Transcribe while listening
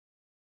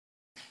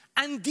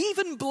and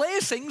even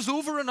blessings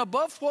over and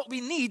above what we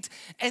need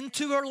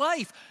into our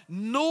life.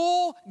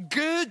 No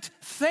good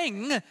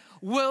thing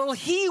will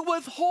he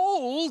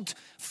withhold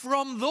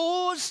from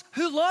those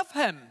who love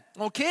him.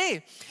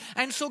 Okay?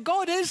 And so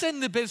God is in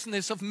the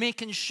business of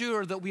making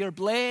sure that we are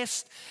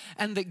blessed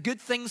and that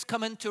good things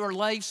come into our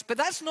lives. But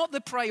that's not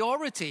the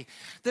priority.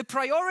 The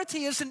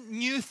priority isn't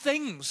new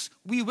things.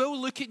 We will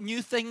look at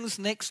new things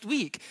next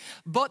week.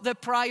 But the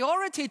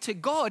priority to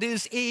God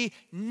is a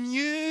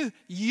new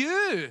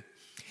you.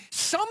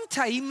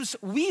 Sometimes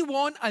we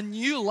want a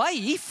new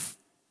life,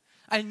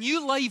 a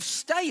new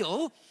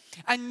lifestyle,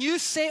 a new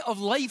set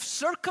of life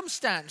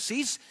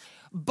circumstances,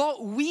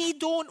 but we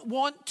don't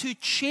want to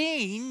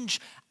change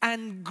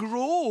and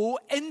grow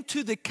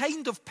into the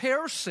kind of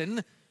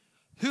person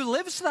who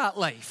lives that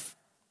life,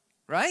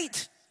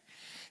 right?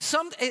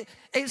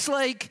 It's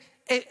like,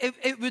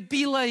 it would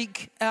be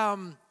like,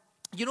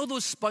 you know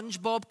those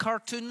SpongeBob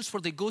cartoons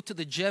where they go to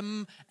the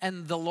gym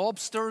and the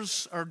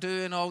lobsters are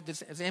doing all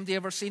this? Has anybody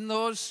ever seen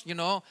those? You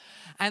know?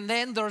 And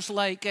then there's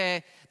like,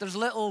 there's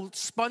little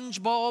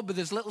SpongeBob with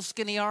his little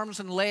skinny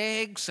arms and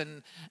legs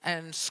and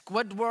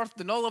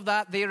Squidward and all of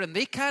that there, and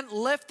they can't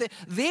lift it.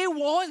 They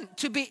want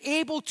to be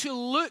able to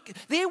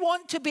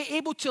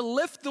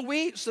lift the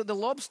weights that the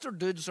lobster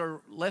dudes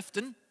are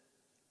lifting.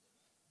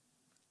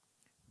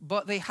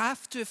 But they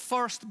have to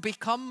first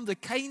become the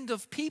kind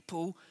of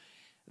people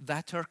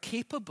that are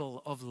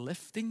capable of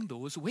lifting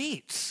those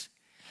weights.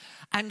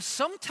 And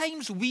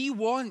sometimes we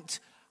want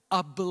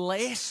a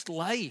blessed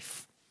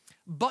life,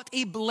 but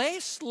a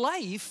blessed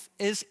life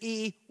is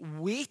a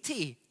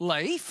weighty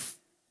life,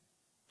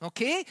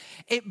 okay?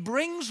 It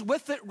brings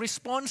with it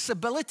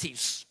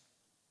responsibilities.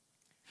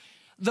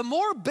 The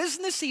more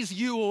businesses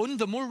you own,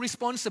 the more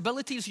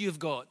responsibilities you've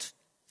got.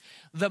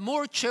 The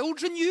more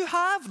children you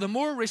have, the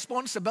more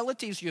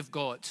responsibilities you've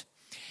got.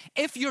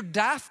 If you're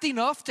daft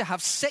enough to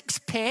have 6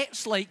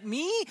 pets like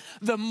me,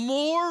 the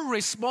more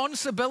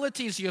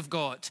responsibilities you've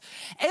got.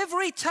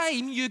 Every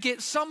time you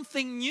get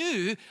something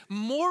new,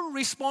 more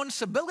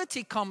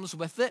responsibility comes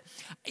with it.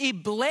 A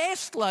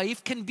blessed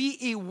life can be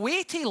a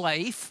weighty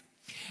life.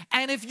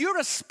 And if you're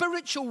a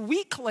spiritual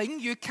weakling,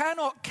 you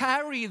cannot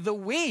carry the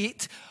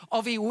weight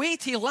of a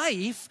weighty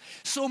life.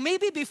 So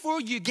maybe before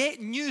you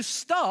get new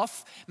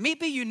stuff,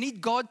 maybe you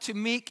need God to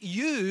make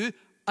you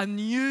a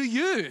new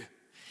you.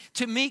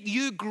 To make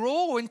you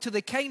grow into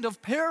the kind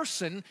of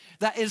person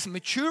that is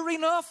mature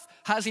enough,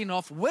 has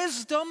enough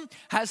wisdom,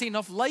 has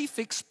enough life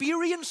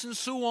experience and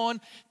so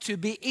on, to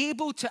be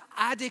able to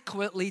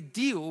adequately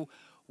deal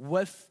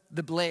with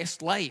the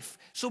blessed life.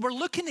 So we're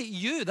looking at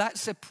you.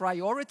 That's a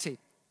priority.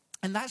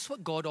 And that's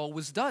what God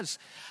always does.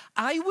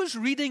 I was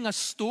reading a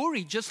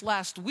story just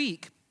last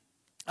week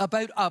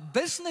about a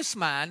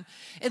businessman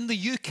in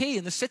the UK,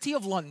 in the city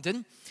of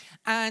London,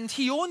 and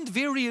he owned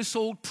various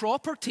old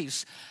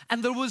properties.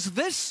 And there was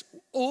this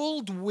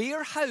old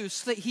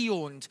warehouse that he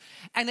owned,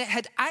 and it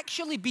had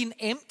actually been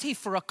empty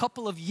for a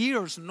couple of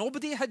years.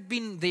 Nobody had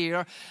been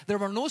there. There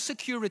were no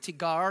security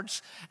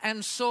guards.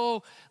 And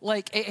so,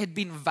 it had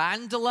been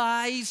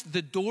vandalized.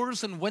 The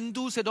doors and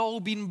windows had all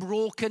been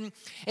broken.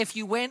 If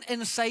you went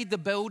inside the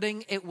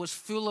building, it was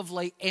full of,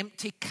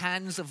 empty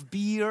cans of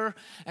beer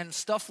and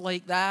stuff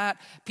like that.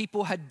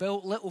 People had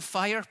built little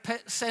fire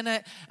pits in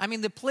it. I mean,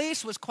 the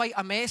place was quite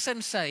a mess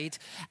inside.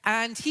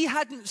 And he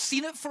hadn't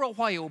seen it for a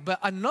while, but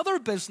another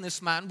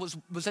businessman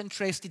was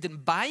interested in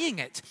buying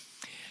it.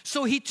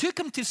 So he took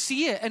him to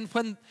see it, and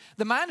when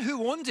the man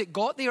who owned it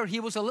got there, he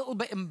was a little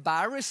bit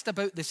embarrassed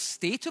about the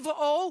state of it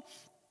all.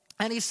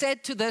 And he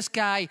said to this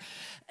guy,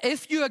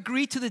 if you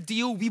agree to the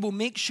deal, we will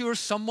make sure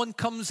someone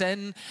comes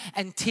in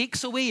and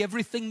takes away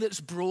everything that's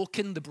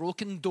broken, the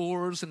broken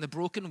doors and the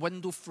broken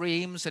window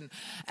frames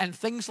and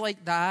things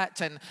like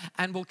that,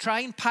 and we'll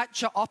try and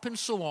patch it up and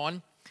so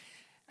on.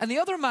 And the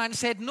other man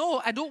said,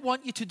 no, I don't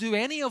want you to do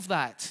any of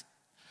that.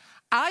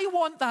 I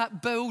want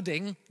that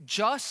building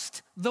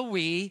just the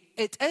way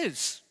it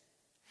is.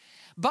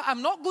 But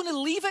I'm not going to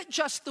leave it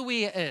just the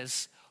way it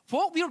is.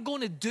 What we're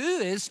going to do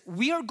is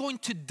we are going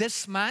to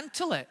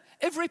dismantle it,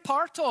 every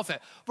part of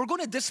it. We're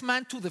going to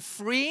dismantle the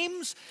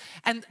frames.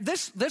 And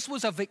this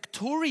was a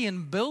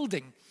Victorian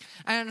building.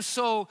 And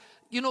so,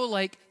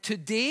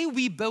 today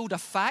we build a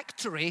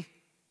factory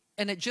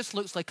and it just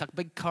looks like a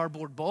big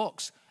cardboard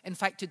box. In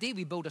fact, today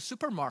we build a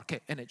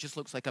supermarket and it just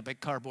looks like a big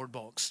cardboard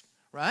box,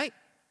 right?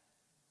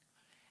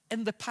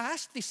 In the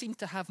past, they seem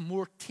to have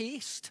more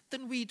taste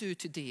than we do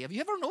today. Have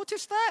you ever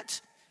noticed that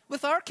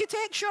with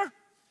architecture?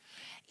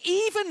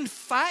 Even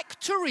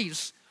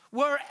factories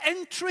were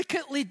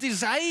intricately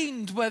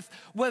designed with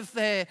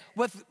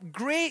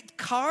great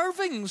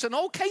carvings and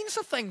all kinds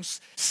of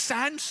things,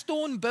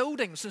 sandstone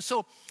buildings. And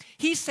so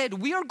he said,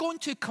 we are going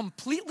to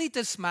completely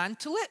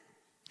dismantle it.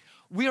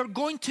 We are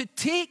going to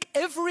take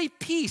every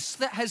piece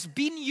that has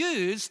been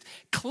used,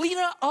 clean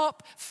it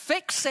up,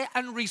 fix it,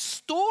 and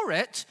restore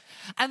it.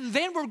 And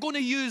then we're going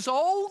to use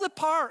all the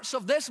parts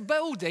of this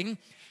building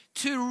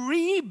to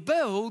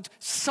rebuild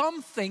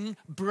something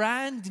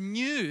brand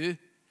new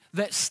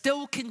that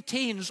still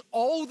contains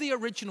all the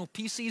original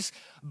pieces,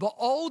 but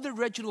all the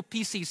original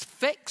pieces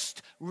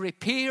fixed,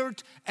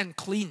 repaired, and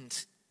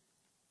cleaned.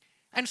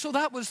 And so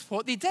that was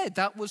what they did.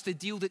 That was the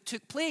deal that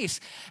took place.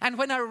 And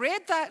when I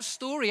read that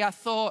story, I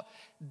thought,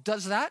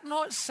 does that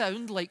not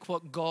sound like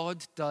what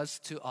God does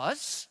to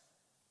us?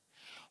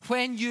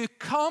 When you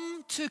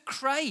come to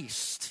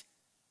Christ,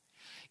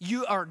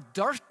 you are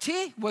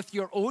dirty with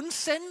your own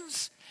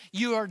sins.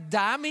 You are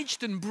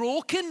damaged and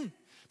broken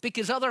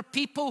because other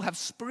people have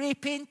spray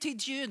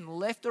painted you and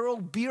left their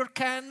old beer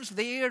cans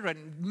there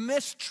and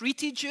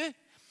mistreated you.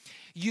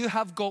 You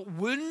have got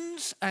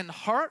wounds and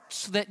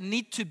hurts that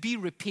need to be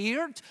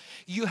repaired.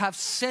 You have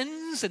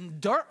sins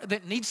and dirt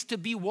that needs to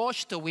be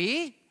washed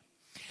away.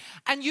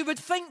 And you would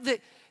think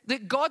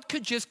that God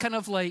could just kind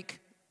of like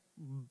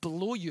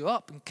blow you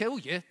up and kill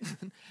you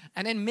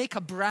and then make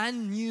a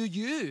brand new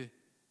you.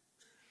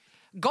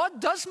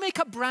 God does make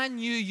a brand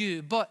new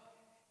you, but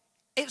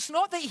it's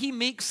not that he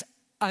makes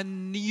a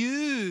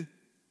new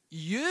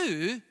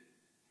you.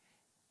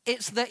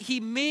 It's that he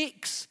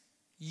makes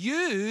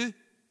you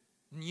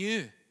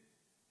new.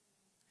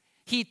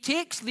 He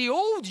takes the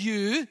old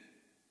you.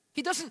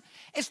 He doesn't,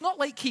 it's not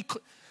like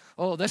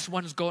this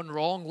one's gone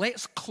wrong.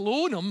 Let's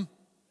clone him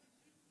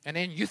and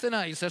then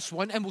euthanize this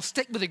one and we'll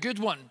stick with the good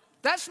one.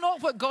 That's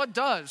not what God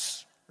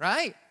does,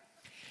 right?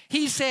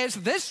 He says,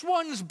 this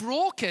one's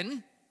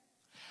broken.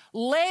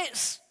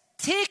 Let's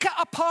take it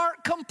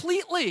apart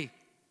completely.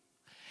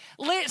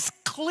 Let's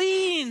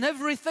clean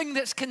everything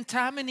that's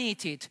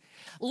contaminated.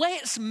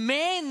 Let's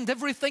mend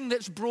everything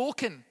that's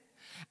broken.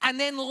 And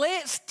then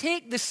let's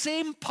take the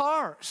same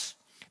parts,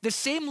 the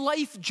same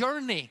life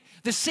journey,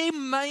 the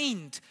same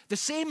mind, the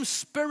same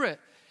spirit,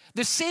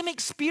 the same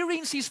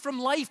experiences from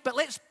life, but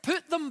let's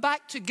put them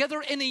back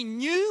together in a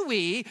new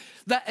way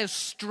that is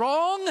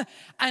strong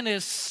and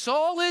is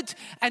solid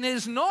and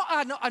is not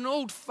an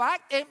old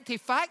empty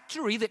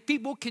factory that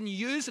people can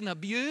use and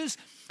abuse,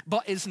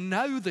 but is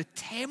now the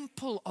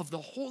temple of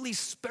the Holy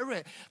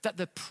Spirit that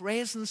the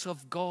presence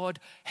of God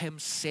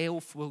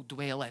himself will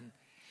dwell in.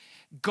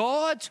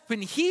 God,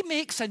 when he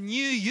makes a new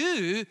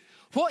you,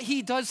 what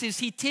he does is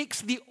he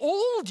takes the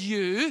old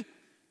you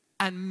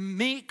and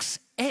makes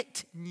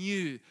it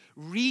new,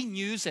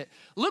 renews it.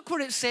 Look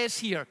what it says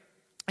here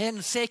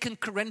in 2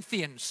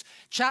 Corinthians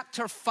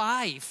chapter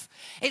 5.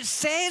 It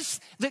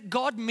says that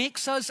God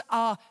makes us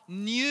a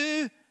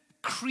new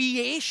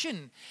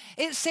creation.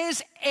 It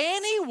says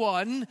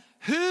anyone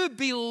who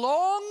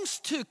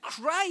belongs to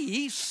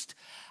Christ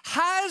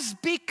has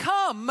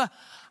become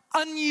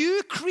a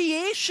new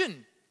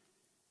creation.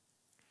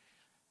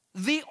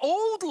 The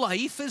old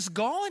life is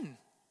gone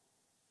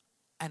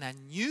and a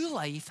new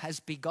life has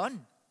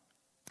begun.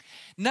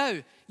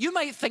 Now, you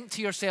might think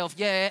to yourself,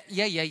 yeah,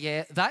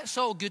 that's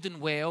all good and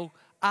well.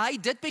 I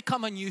did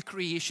become a new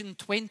creation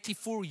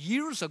 24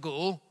 years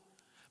ago,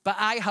 but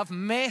I have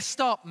messed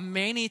up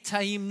many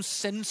times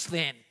since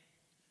then.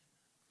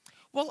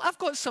 Well, I've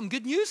got some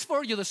good news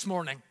for you this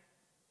morning.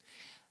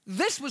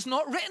 This was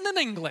not written in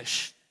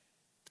English.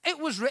 It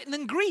was written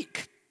in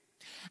Greek.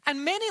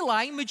 And many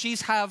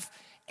languages have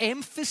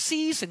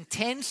emphases and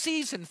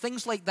tenses and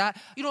things like that.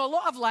 You know, a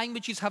lot of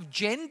languages have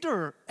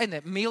gender in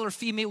it, male or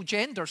female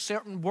gender.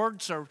 Certain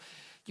words are,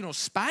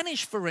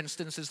 Spanish, for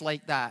instance, is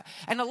like that.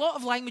 And a lot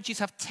of languages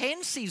have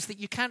tenses that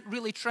you can't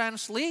really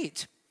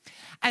translate.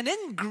 And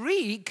in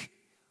Greek,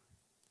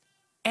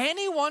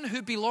 anyone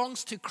who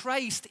belongs to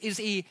Christ is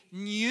a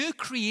new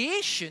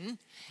creation.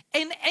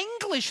 In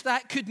English,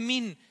 that could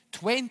mean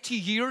 20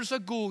 years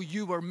ago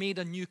you were made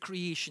a new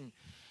creation.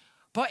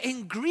 But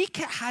in Greek,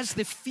 it has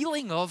the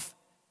feeling of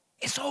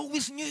it's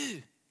always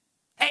new.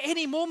 At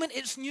any moment,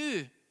 it's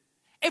new.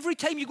 Every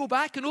time you go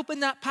back and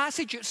open that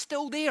passage, it's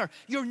still there.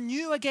 You're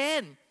new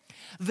again.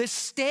 The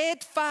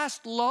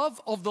steadfast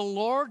love of the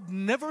Lord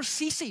never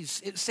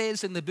ceases, it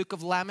says in the book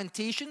of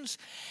Lamentations.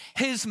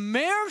 His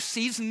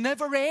mercies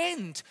never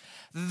end.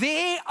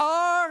 They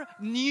are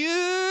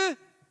new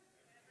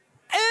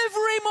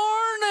every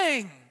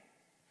morning.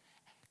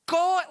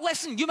 God,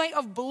 listen, you might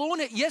have blown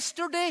it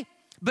yesterday,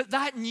 but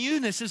that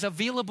newness is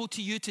available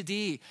to you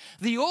today.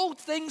 The old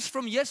things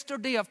from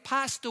yesterday have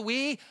passed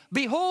away.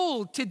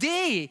 Behold,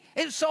 today,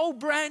 it's all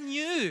brand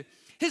new.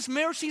 His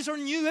mercies are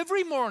new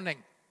every morning.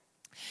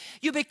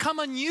 You become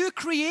a new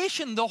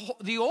creation.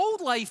 The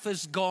old life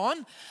is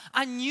gone.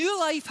 A new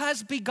life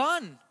has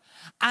begun.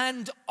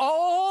 And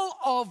all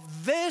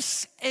of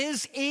this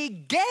is a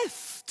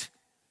gift.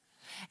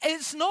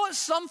 It's not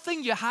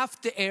something you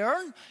have to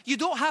earn. You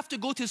don't have to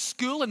go to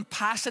school and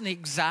pass an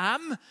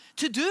exam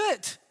to do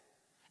it.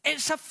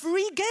 It's a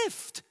free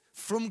gift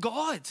from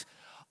God.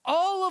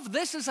 All of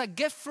this is a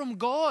gift from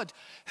God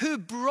who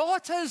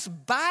brought us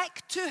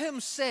back to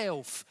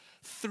himself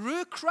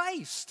through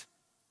Christ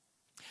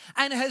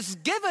and has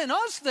given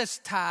us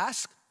this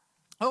task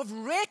of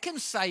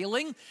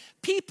reconciling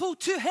people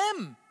to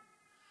him.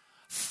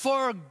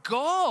 For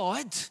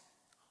God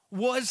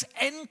was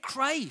in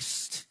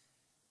Christ.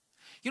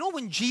 You know,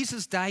 when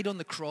Jesus died on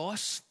the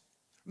cross,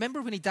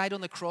 remember when he died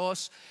on the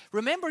cross?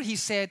 Remember he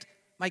said,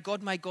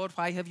 my God,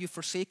 why have you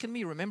forsaken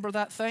me? Remember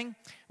that thing?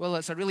 Well,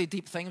 it's a really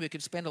deep thing. We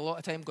could spend a lot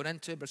of time going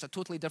into it, but it's a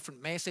totally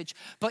different message.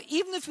 But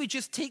even if we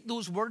just take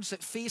those words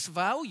at face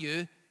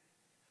value,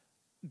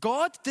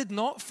 God did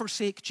not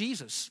forsake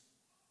Jesus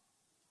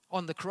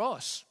on the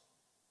cross.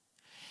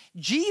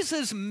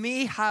 Jesus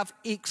may have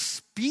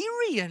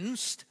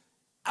experienced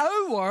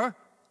our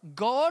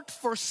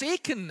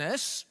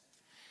God-forsakenness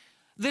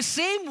the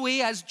same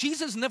way as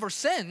Jesus never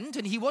sinned,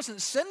 and he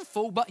wasn't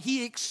sinful, but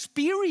he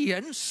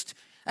experienced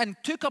and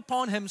took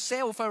upon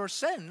himself our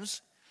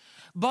sins.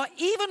 But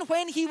even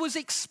when he was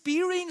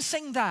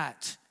experiencing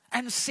that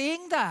and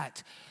saying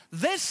that,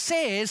 this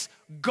says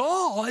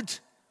God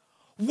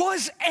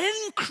was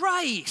in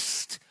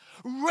Christ,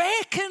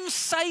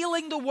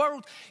 reconciling the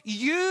world.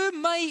 You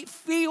might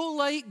feel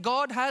like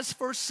God has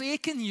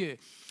forsaken you.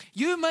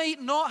 You might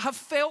not have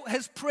felt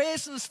his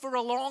presence for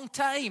a long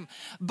time,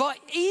 but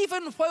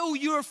even while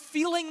you're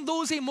feeling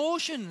those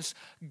emotions,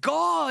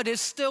 God is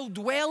still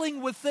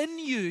dwelling within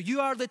you. You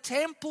are the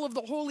temple of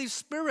the Holy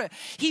Spirit.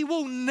 He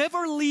will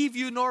never leave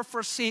you nor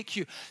forsake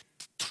you.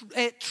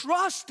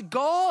 Trust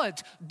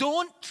God.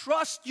 Don't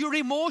trust your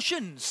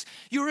emotions.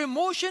 Your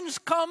emotions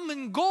come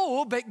and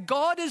go, but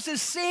God is the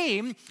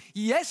same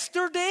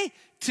yesterday,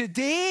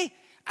 today,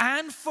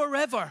 and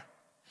forever.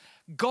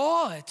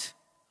 God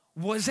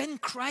was in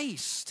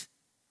Christ,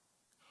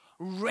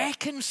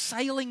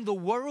 reconciling the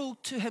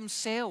world to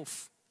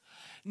himself,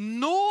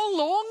 no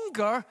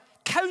longer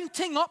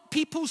counting up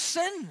people's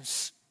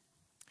sins.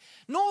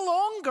 No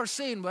longer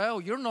saying, well,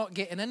 you're not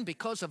getting in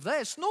because of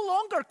this. No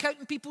longer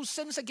counting people's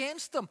sins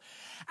against them.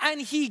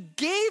 And he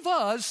gave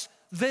us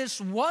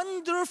this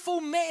wonderful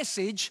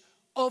message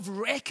of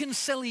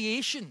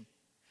reconciliation.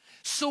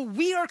 So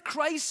we are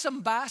Christ's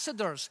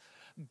ambassadors.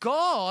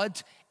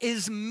 God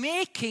is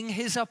making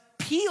his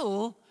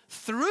appeal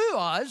through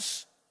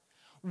us.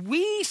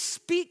 We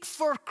speak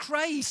for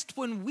Christ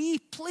when we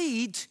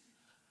plead,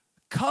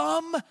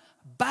 come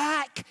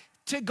back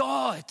to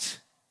God.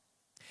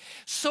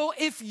 So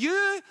if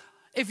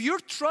your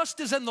trust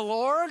is in the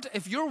Lord,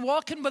 if you're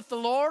walking with the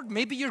Lord,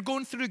 maybe you're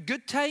going through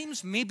good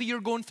times, maybe you're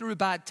going through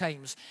bad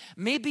times.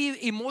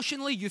 Maybe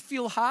emotionally you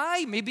feel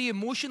high, maybe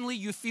emotionally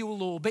you feel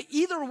low. But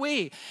either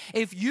way,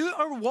 if you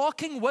are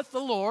walking with the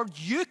Lord,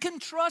 you can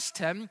trust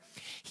him.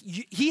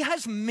 He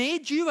has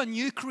made you a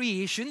new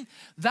creation.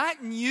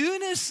 That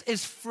newness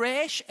is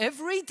fresh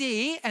every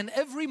day and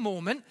every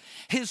moment.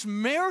 His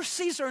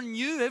mercies are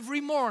new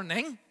every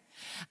morning.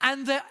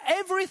 And that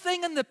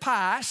everything in the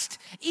past,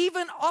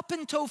 even up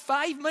until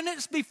 5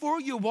 minutes before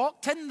you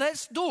walked in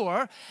this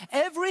door,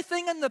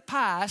 everything in the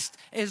past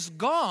is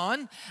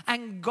gone,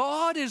 and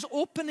God is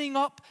opening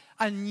up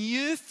a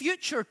new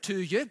future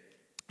to you.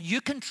 You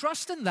can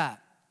trust in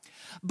that.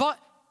 But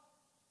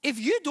if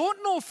you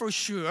don't know for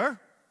sure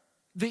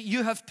that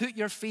you have put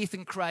your faith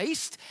in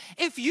Christ,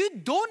 if you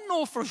don't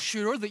know for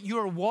sure that you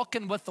are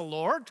walking with the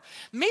Lord,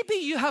 maybe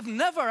you have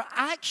never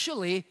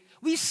actually.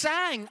 We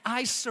sang,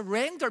 I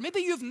surrender. Maybe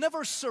you've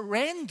never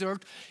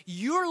surrendered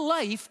your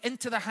life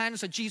into the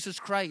hands of Jesus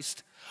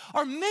Christ.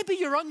 Or maybe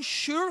you're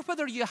unsure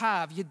whether you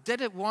have. You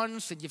did it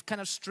once and you've kind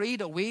of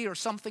strayed away or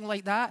something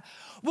like that.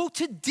 Well,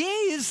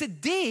 today is the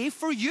day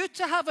for you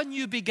to have a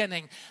new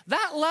beginning.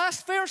 That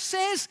last verse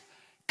says,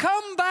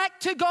 come back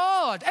to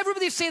God.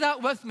 Everybody say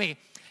that with me.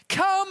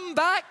 Come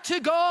back to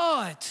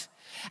God.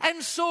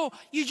 And so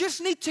you just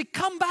need to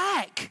come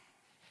back.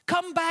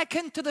 Come back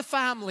into the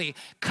family.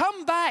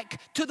 Come back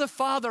to the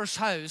Father's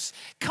house.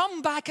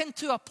 Come back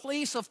into a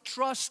place of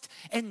trust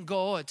in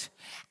God.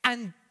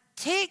 And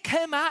take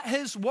him at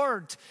his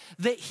word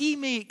that he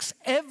makes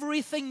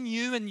everything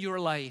new in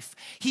your life.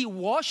 He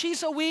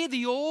washes away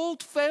the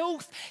old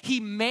filth. He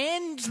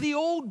mends the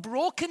old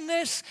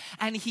brokenness.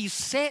 And he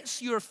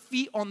sets your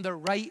feet on the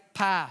right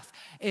path.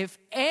 If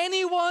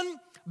anyone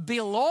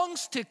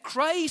belongs to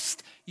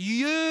Christ,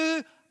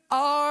 you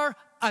are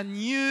a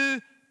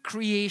new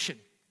creation.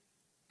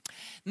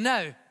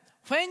 Now,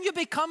 when you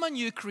become a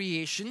new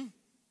creation,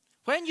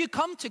 when you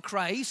come to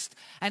Christ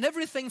and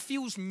everything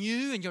feels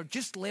new and you're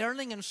just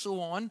learning and so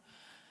on,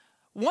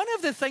 one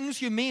of the things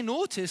you may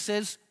notice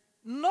is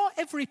not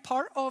every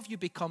part of you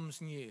becomes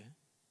new.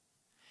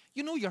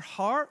 You know, your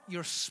heart,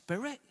 your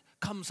spirit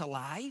comes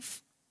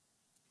alive.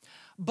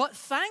 But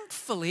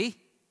thankfully,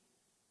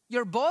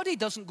 your body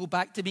doesn't go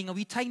back to being a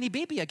wee tiny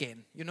baby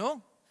again, you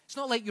know? It's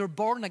not like you're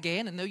born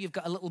again and now you've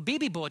got a little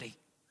baby body.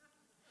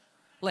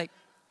 Like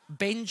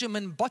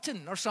Benjamin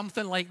Button or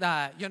something like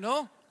that, you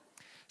know?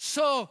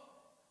 So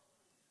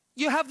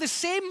you have the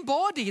same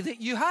body that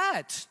you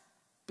had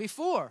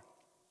before.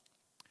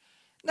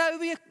 Now,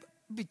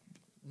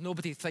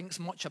 nobody thinks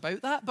much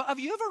about that, but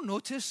have you ever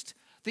noticed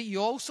that you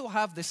also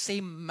have the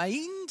same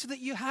mind that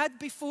you had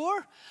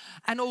before?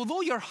 And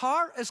although your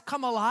heart has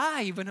come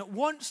alive and it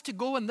wants to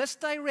go in this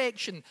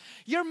direction,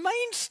 your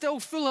mind's still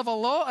full of a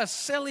lot of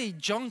silly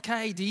junk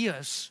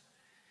ideas.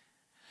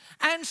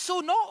 And so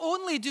not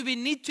only do we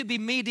need to be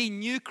made a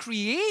new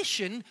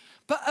creation,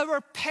 but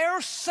our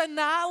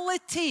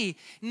personality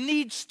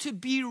needs to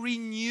be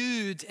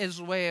renewed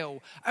as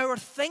well. Our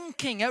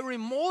thinking, our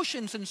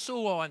emotions, and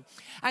so on.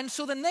 And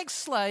so the next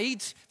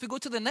slide, if we go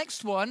to the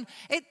next one,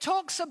 it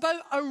talks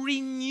about a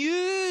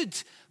renewed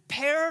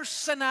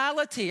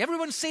personality.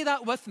 Everyone say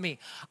that with me.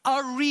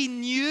 A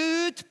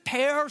renewed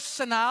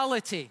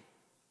personality.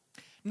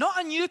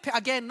 Not a new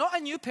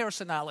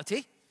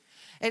personality.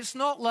 It's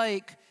not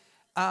like,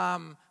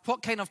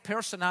 what kind of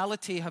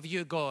personality have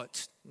you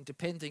got?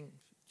 Depending,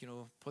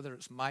 whether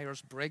it's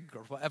Myers-Briggs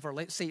or whatever.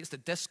 Let's say it's the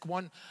disc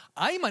one.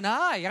 I'm an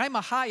I. I'm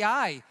a high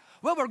I.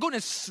 Well, we're going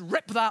to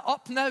rip that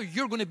up now.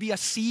 You're going to be a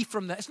C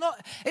from that.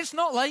 It's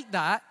not like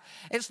that.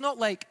 It's not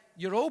like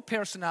your old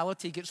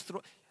personality gets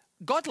thrown.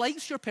 God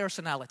likes your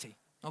personality,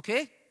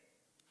 okay?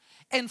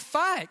 In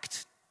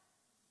fact,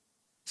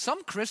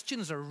 some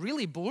Christians are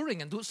really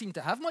boring and don't seem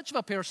to have much of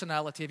a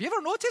personality. Have you ever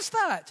noticed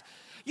that?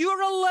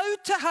 You're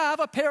allowed to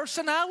have a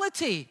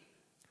personality.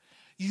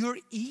 You're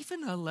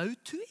even allowed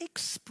to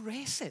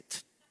express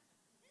it.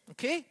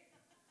 Okay?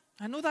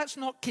 I know that's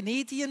not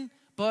Canadian,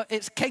 but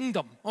it's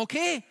kingdom.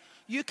 Okay?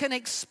 You can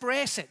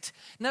express it.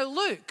 Now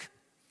look,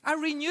 a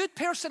renewed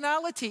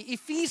personality,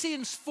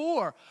 Ephesians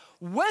 4.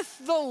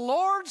 With the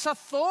Lord's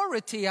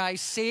authority, I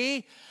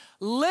say,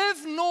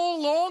 live no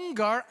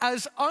longer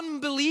as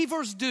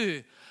unbelievers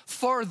do,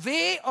 for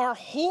they are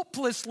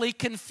hopelessly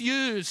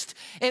confused.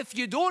 If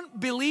you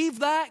don't believe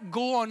that,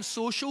 go on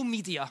social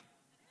media.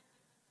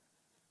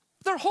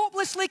 They're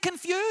hopelessly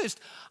confused.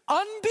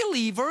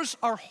 Unbelievers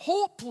are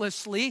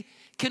hopelessly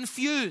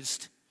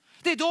confused.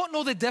 They don't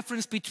know the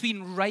difference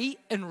between right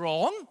and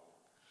wrong.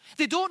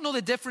 They don't know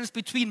the difference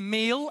between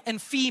male and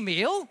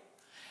female.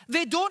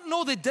 They don't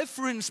know the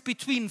difference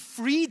between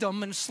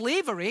freedom and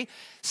slavery.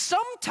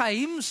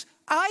 Sometimes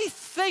I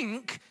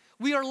think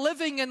we are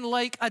living in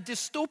like a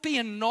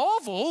dystopian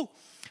novel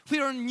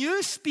where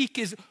newspeak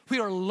is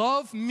where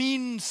love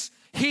means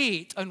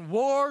hate and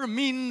war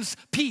means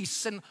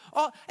peace. And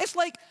it's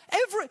like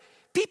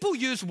people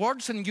use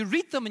words and you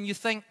read them and you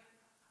think,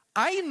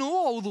 I know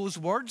all those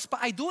words, but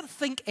I don't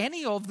think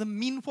any of them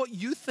mean what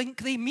you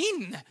think they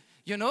mean,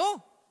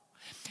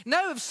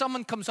 Now if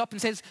someone comes up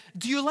and says,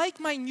 do you like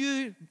my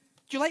new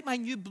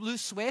blue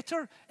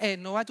sweater?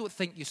 No, I don't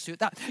think you suit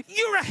that.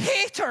 You're a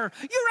hater.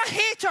 You're a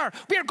hater.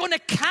 We're going to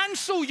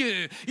cancel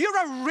you. You're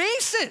a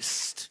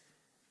racist.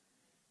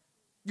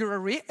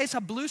 It's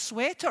a blue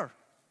sweater.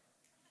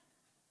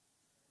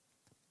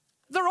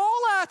 They're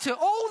all at it.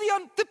 All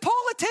the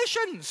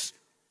politicians,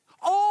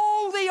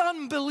 all the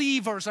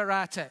unbelievers are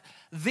at it.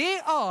 They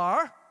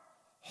are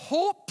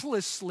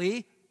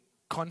hopelessly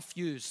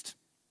confused.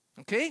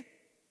 Okay?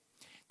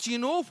 Do you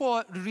know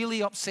what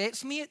really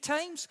upsets me at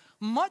times?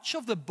 Much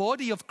of the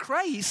body of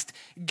Christ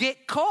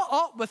get caught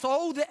up with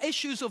all the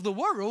issues of the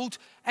world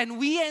and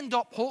we end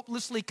up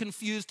hopelessly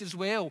confused as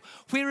well.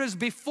 Whereas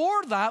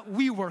before that,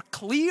 we were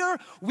clear,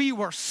 we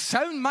were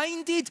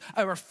sound-minded,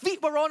 our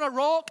feet were on a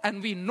rock,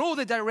 and we know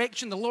the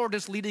direction the Lord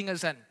is leading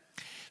us in.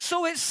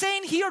 So it's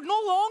saying here,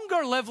 no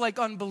longer live like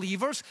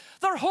unbelievers.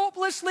 They're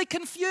hopelessly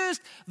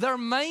confused. Their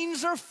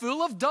minds are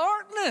full of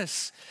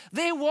darkness.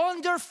 They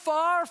wander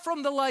far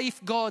from the life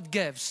God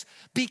gives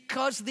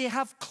because they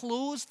have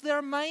closed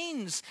their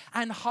minds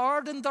and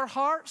hardened their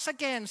hearts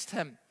against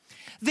Him.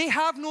 They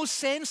have no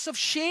sense of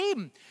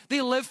shame.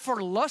 They live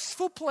for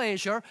lustful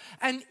pleasure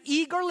and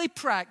eagerly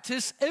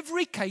practice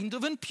every kind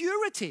of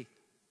impurity.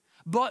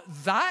 But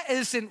that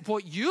isn't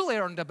what you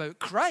learned about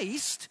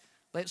Christ.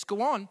 Let's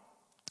go on.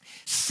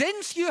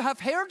 Since you have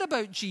heard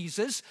about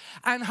Jesus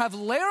and have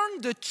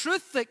learned the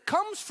truth that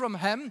comes from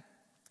Him,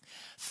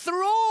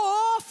 throw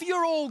off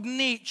your old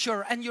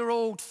nature and your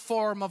old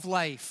form of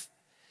life.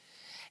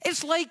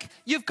 It's like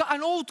you've got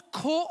an old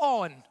coat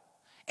on.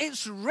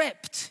 It's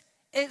ripped.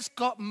 It's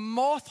got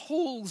moth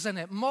holes in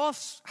it.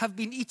 Moths have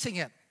been eating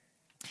it.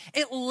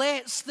 It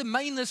lets the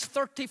minus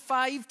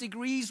 35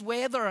 degrees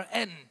weather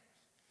in.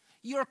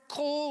 You're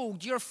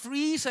cold. You're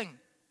freezing.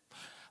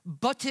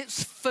 But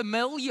it's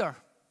familiar.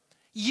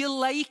 You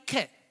like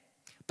it,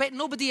 but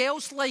nobody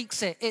else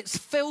likes it. It's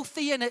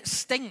filthy and it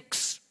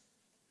stinks.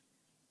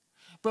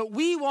 But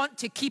we want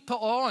to keep it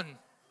on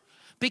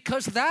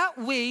because that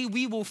way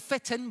we will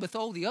fit in with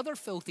all the other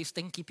filthy,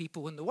 stinky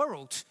people in the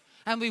world.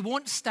 And we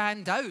won't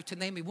stand out, and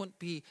then we won't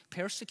be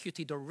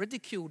persecuted or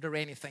ridiculed or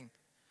anything.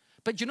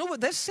 But you know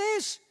what this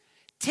says?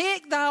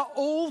 Take that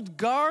old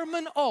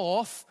garment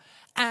off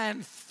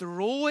and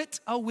throw it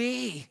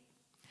away.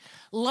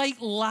 Like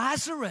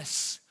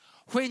Lazarus.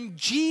 When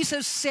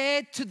Jesus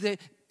said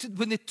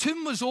when the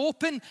tomb was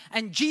open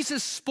and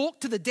Jesus spoke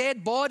to the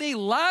dead body,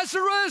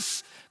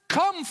 Lazarus,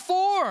 come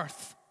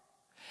forth.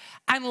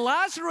 And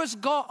Lazarus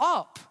got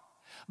up,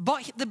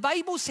 but the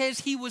Bible says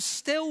he was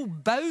still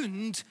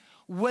bound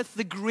with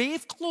the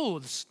grave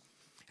clothes.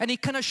 And he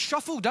kind of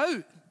shuffled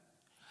out.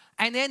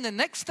 And then the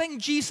next thing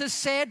Jesus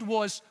said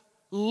was,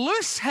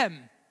 loose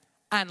him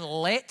and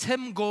let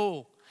him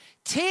go.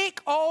 Take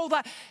all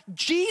that.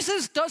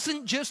 Jesus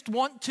doesn't just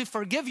want to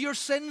forgive your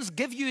sins,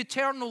 give you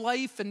eternal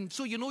life, and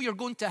so you know you're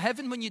going to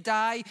heaven when you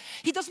die.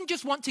 He doesn't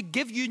just want to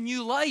give you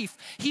new life.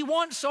 He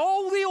wants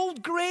all the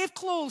old grave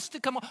clothes to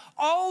come off,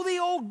 all the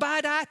old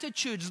bad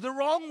attitudes, the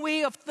wrong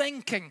way of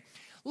thinking.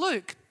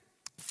 Look,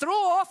 throw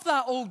off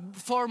that old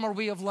former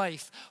way of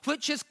life,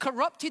 which is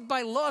corrupted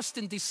by lust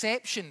and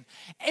deception.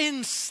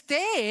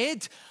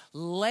 Instead,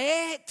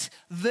 let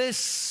the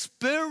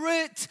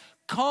Spirit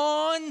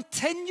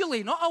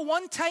continually, not a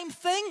one-time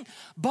thing,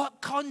 but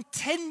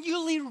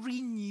continually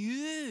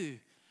renew.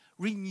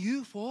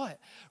 Renew what?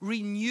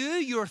 Renew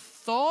your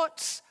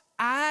thoughts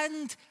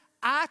and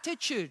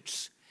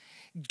attitudes.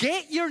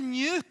 Get your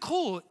new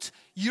coat,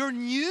 your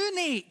new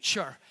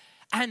nature,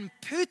 and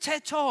put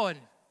it on.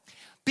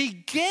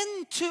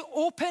 Begin to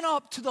open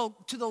up to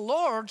the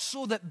Lord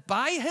so that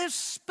by His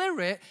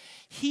Spirit,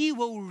 He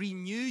will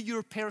renew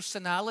your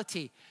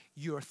personality,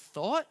 your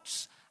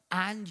thoughts,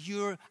 and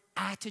your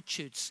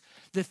attitudes.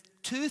 The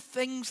two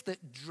things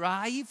that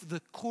drive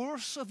the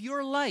course of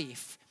your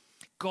life,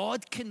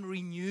 God can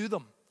renew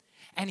them,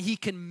 and He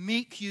can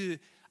make you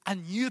a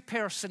new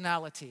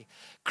personality,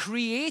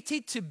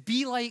 created to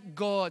be like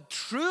God,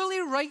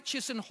 truly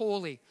righteous and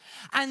holy.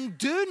 And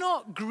do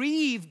not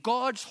grieve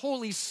God's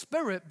Holy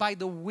Spirit by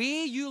the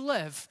way you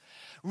live.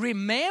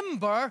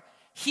 Remember,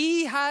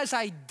 He has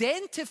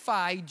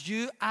identified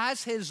you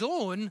as His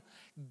own,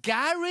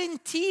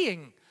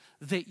 guaranteeing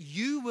that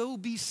you will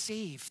be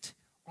saved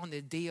on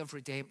the day of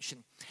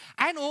redemption.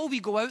 I know we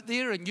go out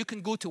there and you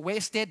can go to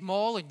West End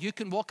Mall and you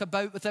can walk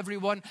about with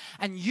everyone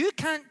and you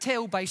can't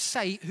tell by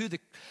sight who the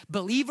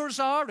believers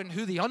are and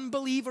who the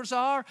unbelievers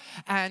are.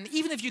 And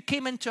even if you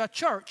came into a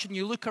church and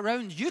you look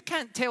around, you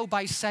can't tell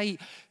by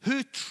sight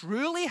who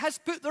truly has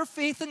put their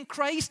faith in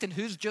Christ and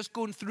who's just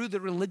going through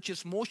the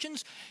religious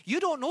motions.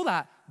 You don't know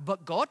that,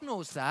 but God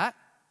knows that.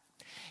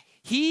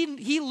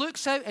 He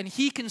looks out and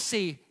He can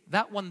say,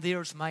 that one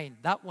there's mine,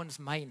 that one's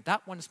mine,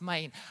 that one's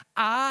mine.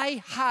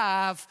 I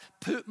have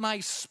put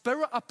my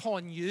Spirit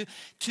upon you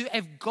to,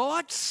 if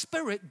God's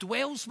Spirit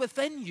dwells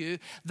within you,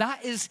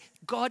 that is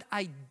God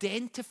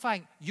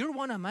identifying, you're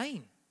one of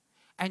mine,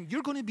 and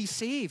you're going to be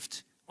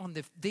saved on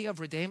the day of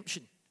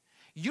redemption.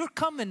 You're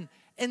coming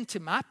into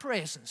my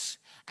presence,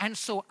 and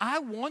so I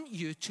want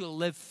you to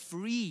live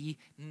free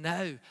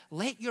now.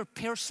 Let your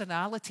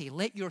personality,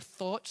 let your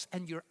thoughts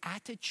and your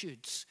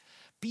attitudes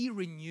be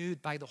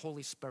renewed by the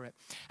Holy Spirit.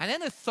 And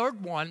then the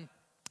third one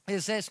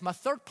is this. My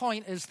third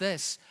point is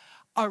this.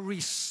 A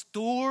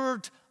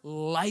restored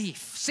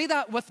life. Say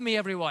that with me,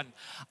 everyone.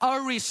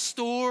 A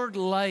restored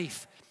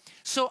life.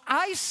 So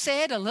I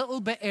said a little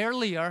bit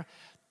earlier,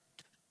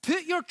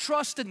 put your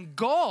trust in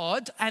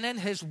God and in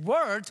His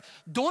Word.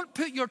 Don't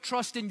put your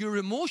trust in your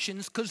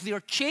emotions because they're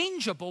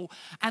changeable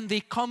and they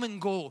come and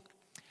go.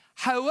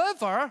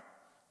 However,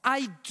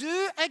 I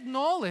do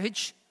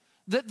acknowledge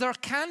that there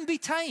can be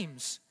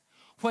times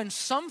when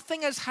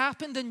something has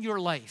happened in your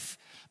life.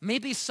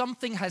 Maybe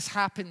something has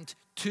happened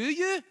to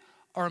you,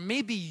 or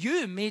maybe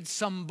you made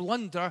some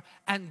blunder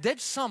and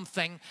did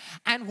something,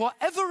 and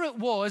whatever it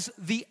was,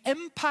 the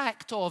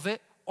impact of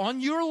it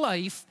on your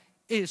life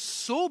is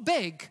so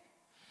big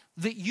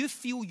that you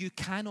feel you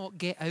cannot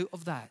get out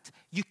of that.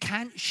 You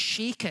can't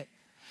shake it.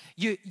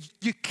 You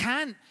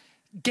can't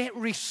get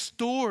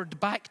restored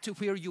back to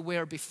where you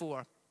were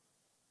before.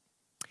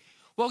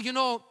 Well, you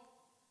know,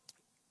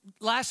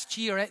 last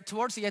year,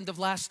 towards the end of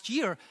last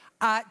year,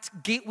 at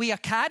Gateway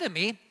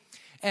Academy,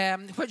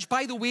 which,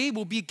 by the way,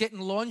 will be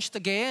getting launched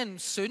again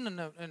soon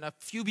in a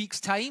few weeks'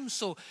 time.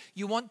 So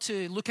you want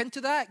to look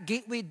into that,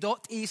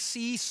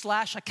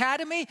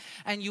 gateway.ac/academy,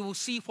 and you will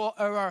see what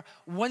our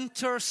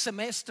winter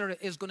semester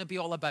is going to be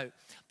all about.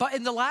 But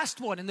in the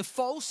last one, in the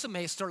fall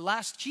semester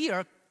last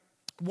year,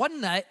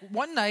 one night,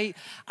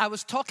 I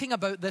was talking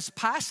about this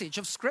passage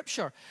of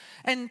Scripture,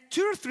 and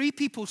 2 or 3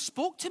 people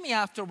spoke to me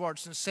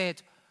afterwards and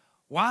said,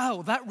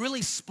 wow, that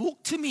really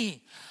spoke to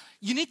me.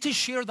 You need to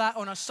share that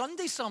on a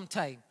Sunday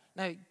sometime.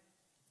 Now,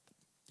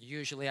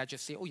 usually I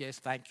just say, oh yes,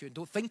 thank you, and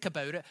don't think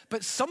about it.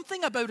 But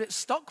something about it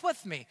stuck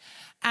with me.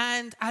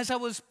 And as I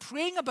was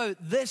praying about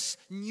this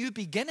new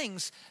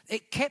beginnings,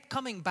 it kept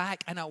coming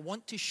back, and I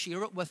want to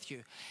share it with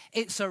you.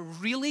 It's a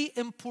really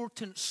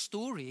important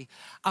story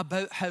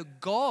about how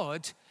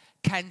God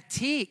can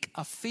take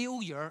a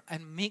failure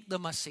and make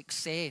them a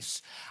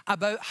success,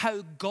 about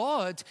how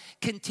God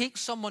can take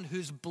someone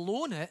who's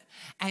blown it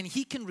and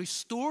He can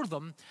restore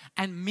them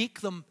and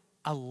make them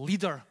a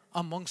leader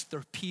amongst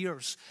their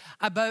peers,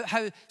 about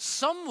how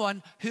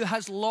someone who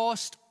has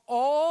lost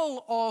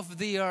all of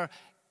their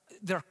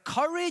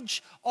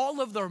courage,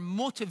 all of their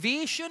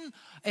motivation,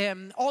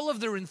 all of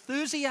their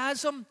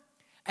enthusiasm,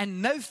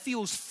 and now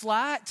feels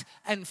flat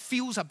and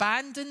feels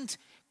abandoned,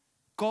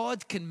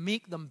 God can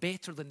make them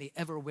better than they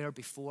ever were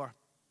before.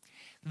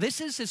 This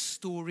is the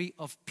story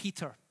of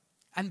Peter.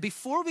 And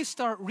before we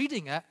start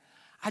reading it,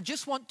 I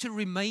just want to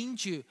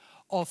remind you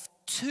of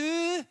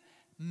 2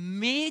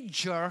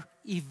 major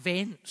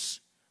events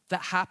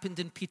that happened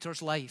in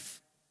Peter's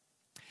life.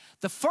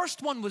 The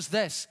first one was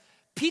this.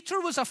 Peter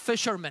was a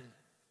fisherman.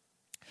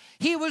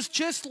 He was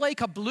just like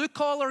a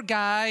blue-collar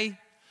guy.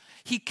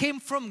 He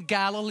came from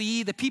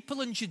Galilee. The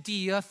people in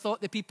Judea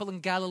thought the people in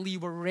Galilee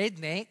were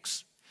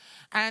rednecks.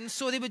 And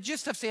so they would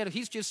just have said,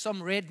 he's just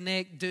some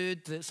redneck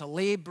dude that's a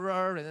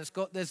laborer and has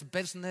got this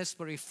business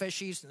where he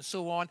fishes and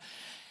so on.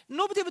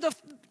 Nobody would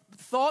have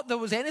thought there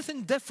was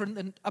anything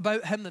different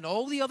about him than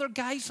all the other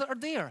guys that are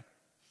there.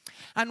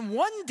 And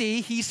one day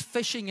he's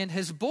fishing in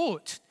his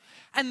boat.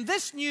 And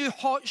this new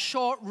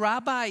hotshot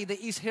rabbi that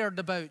he's heard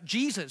about,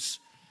 Jesus,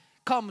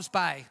 comes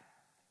by.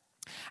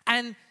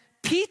 And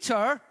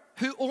Peter,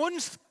 who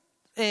owns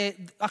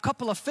a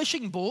couple of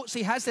fishing boats,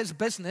 he has this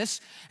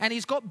business, and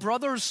he's got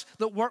brothers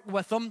that work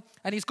with him,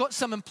 and he's got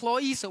some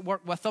employees that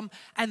work with him,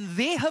 and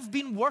they have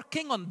been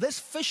working on this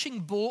fishing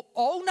boat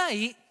all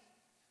night,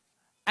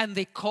 and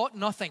they caught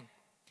nothing.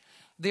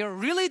 They're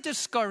really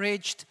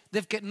discouraged.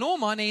 They've got no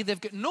money.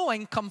 They've got no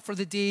income for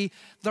the day.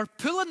 They're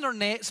pulling their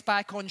nets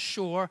back on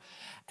shore,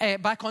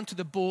 back onto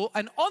the boat,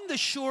 and on the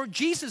shore,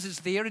 Jesus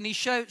is there, and he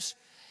shouts,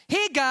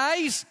 "Hey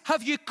guys,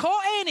 have you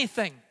caught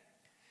anything?"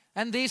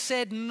 And they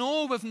said,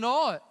 "No, we've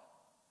not."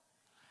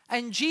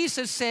 And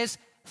Jesus says,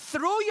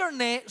 "Throw your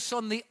nets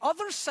on the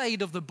other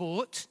side of the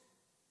boat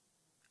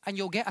and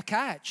you'll get a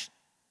catch."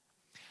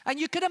 And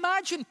you can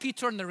imagine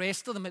Peter and the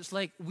rest of them. It's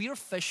like, we're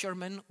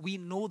fishermen. We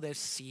know this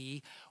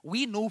sea.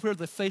 We know where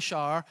the fish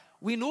are.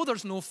 We know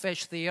there's no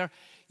fish there.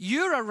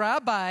 You're a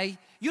rabbi.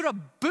 You're a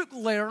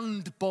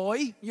book-learned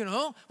boy, you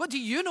know. What do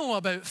you know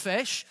about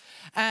fish?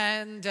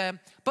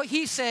 But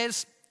he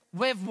says,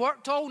 "We've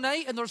worked all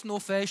night and there's no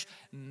fish.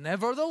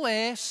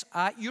 Nevertheless,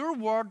 at your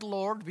word,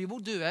 Lord, we will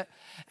do it."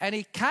 And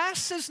he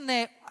casts his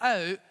net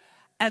out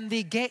and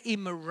they get a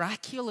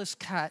miraculous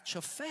catch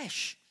of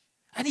fish.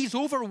 And he's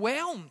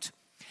overwhelmed.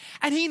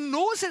 And he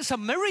knows it's a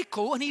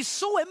miracle, and he's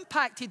so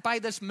impacted by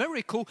this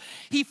miracle,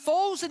 he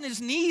falls on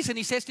his knees and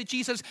he says to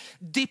Jesus,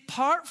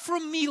 "Depart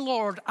from me,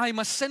 Lord, I'm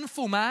a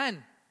sinful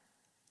man."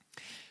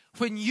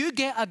 When you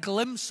get a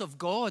glimpse of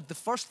God, the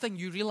first thing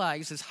you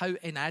realize is how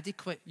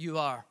inadequate you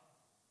are.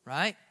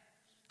 Right?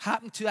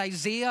 Happened to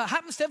Isaiah,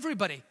 happens to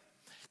everybody.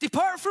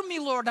 "Depart from me,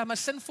 Lord, I'm a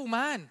sinful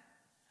man."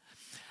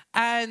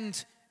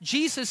 And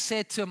Jesus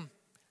said to him,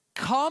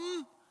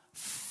 "Come,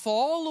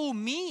 follow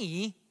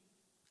me,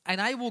 and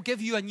I will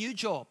give you a new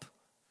job.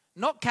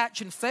 Not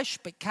catching fish,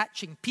 but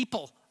catching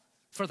people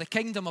for the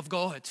kingdom of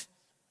God."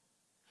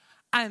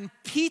 And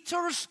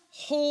Peter's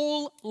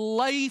whole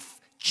life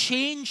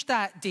changed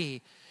that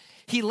day.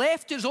 He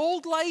left his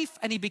old life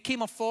and he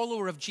became a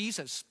follower of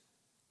Jesus.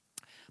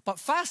 But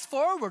fast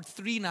forward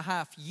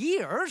 3.5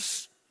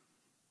 years,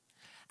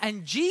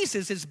 and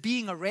Jesus is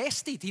being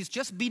arrested. He's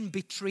just been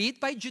betrayed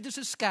by Judas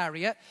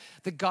Iscariot.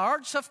 The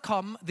guards have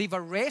come. They've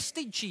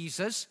arrested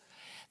Jesus.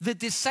 The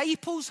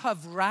disciples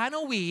have ran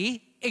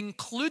away,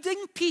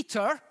 including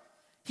Peter.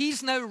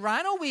 He's now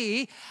ran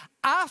away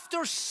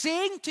after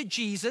saying to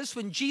Jesus,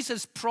 when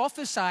Jesus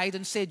prophesied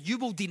and said, "You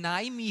will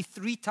deny me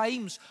 3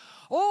 times.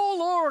 Oh,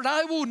 Lord,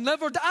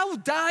 I'll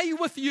die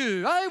with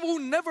you. I will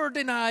never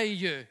deny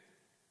you."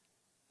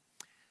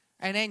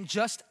 And then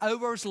just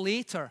hours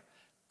later,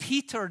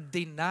 Peter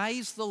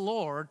denies the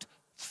Lord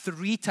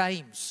 3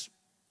 times.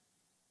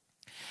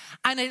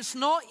 And it's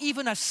not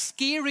even a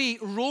scary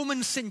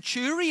Roman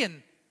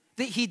centurion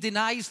that he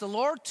denies the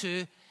Lord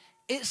to.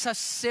 It's a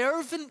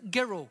servant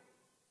girl.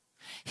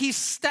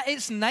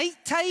 It's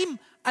nighttime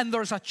and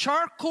there's a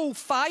charcoal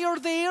fire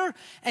there,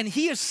 and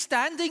he is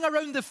standing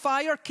around the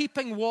fire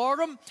keeping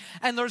warm,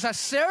 and there's a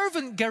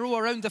servant girl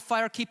around the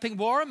fire keeping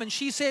warm, and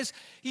she says,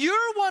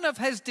 "You're one of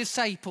his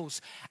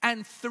disciples."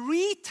 And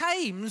 3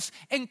 times,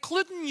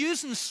 including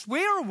using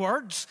swear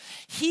words,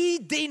 he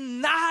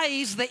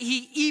denies that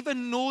he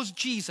even knows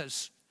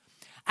Jesus.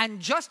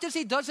 And just as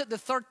he does it the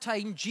 3rd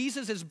time,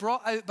 Jesus is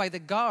brought out by the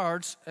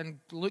guards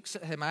and looks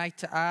at him eye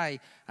to eye,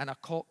 and a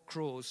cock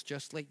crows,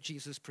 just like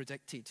Jesus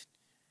predicted.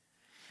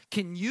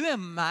 Can you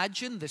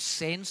imagine the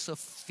sense of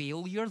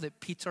failure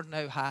that Peter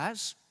now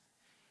has,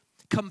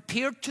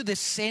 compared to the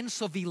sense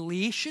of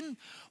elation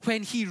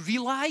when he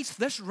realized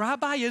this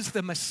rabbi is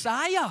the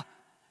Messiah,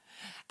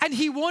 and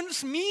he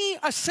wants me,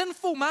 a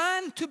sinful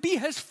man, to be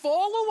his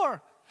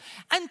follower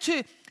and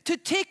to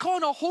take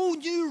on a whole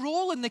new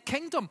role in the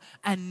kingdom.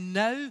 And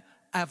now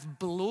I've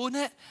blown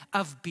it.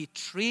 I've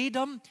betrayed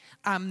him.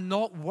 I'm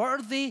not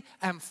worthy.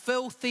 I'm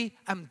filthy.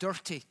 I'm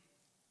dirty.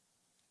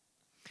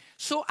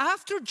 So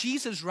after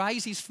Jesus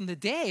rises from the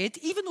dead,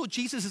 even though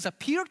Jesus has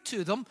appeared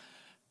to them,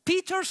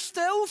 Peter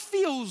still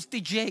feels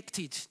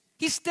dejected.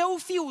 He still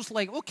feels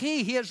like,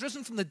 okay, he has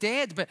risen from the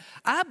dead, but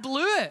I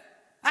blew it.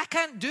 I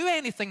can't do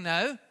anything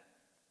now.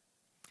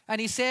 And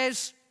he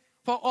says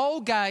what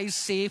all guys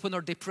say when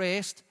they're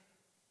depressed: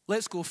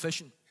 "Let's go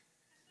fishing."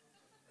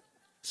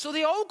 So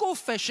they all go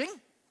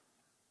fishing,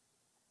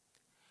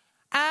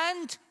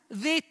 and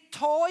they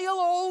toil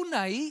all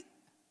night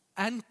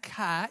and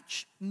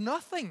catch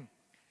nothing.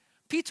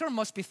 Peter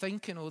must be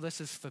thinking, "Oh, this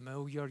is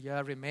familiar. Yeah, I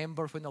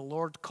remember when the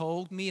Lord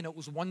called me and it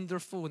was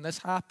wonderful and this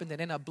happened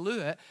and then I blew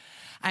it."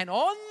 And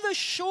on the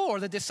shore,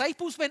 the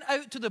disciples went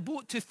out to the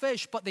boat to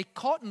fish, but they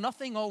caught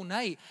nothing all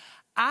night.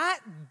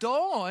 At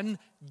dawn,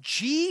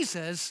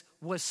 Jesus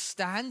was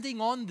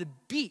standing on the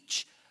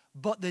beach,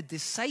 but the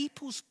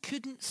disciples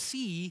couldn't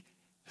see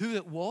who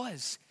it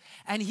was.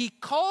 And he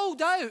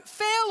called out,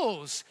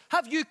 "Fellows,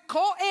 have you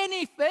caught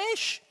any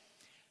fish?"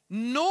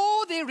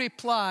 "No," they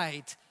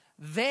replied.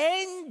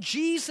 Then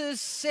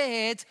Jesus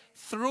said,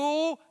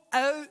 "Throw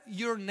out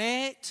your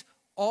net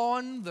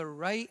on the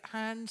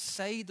right-hand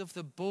side of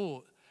the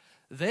boat."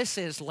 This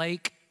is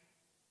like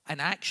an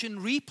action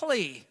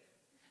replay.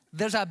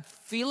 There's a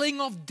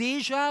feeling of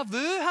deja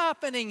vu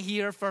happening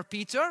here for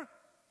Peter.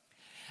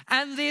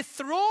 And they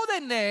throw the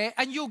net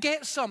and you'll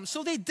get some.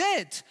 So they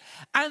did.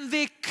 And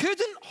they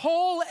couldn't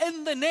haul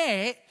in the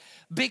net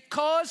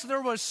because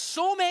there was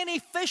so many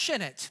fish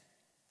in it.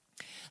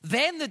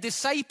 Then the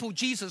disciple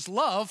Jesus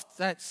loved,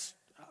 that's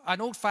an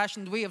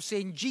old-fashioned way of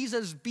saying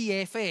Jesus'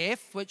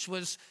 BFF, which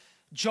was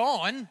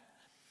John,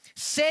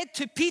 said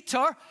to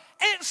Peter,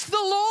 "It's the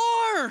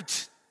Lord."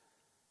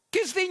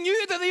 Because they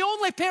knew that the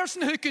only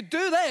person who could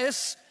do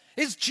this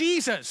is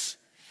Jesus.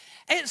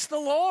 It's the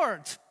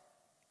Lord.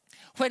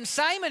 When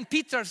Simon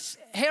Peter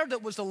heard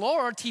it was the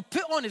Lord, he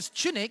put on his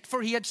tunic,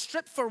 for he had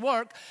stripped for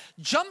work,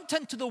 jumped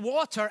into the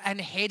water and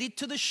headed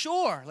to the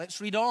shore.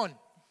 Let's read on.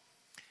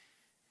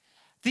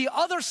 The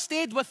others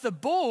stayed with the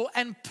boat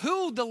and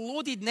pulled the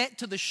loaded net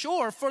to the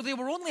shore, for they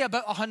were only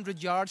about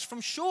 100 yards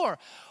from shore.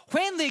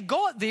 When they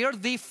got there,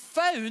 they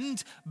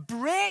found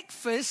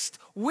breakfast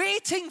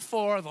waiting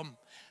for them.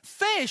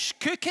 Fish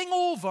cooking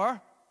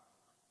over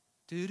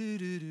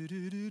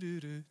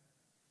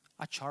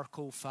a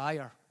charcoal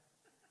fire.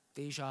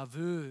 Deja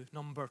vu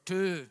number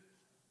 2.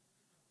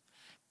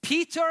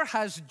 Peter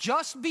has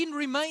just been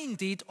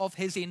reminded of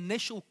his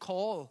initial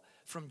call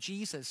from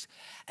Jesus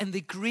and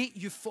the great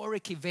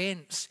euphoric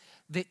events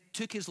that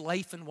took his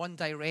life in one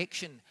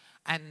direction.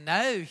 And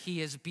now he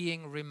is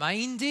being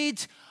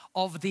reminded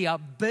of the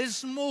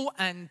abysmal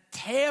and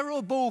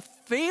terrible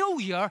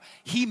failure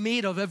he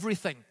made of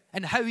everything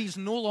and how he's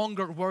no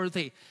longer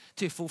worthy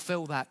to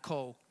fulfill that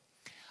call.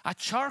 A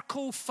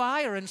charcoal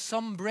fire and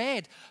some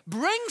bread.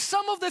 "Bring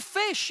some of the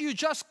fish you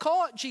just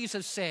caught,"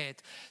 Jesus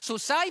said. So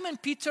Simon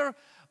Peter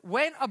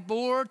went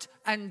aboard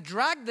and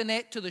dragged the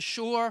net to the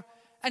shore.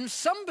 And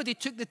somebody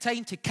took the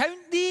time to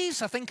count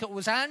these. I think it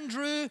was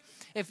Andrew.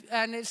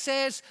 And it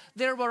says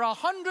there were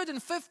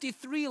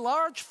 153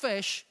 large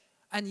fish,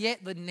 and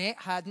yet the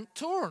net hadn't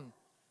torn.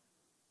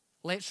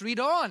 Let's read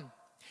on.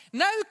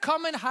 "Now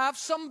come and have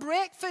some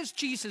breakfast,"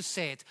 Jesus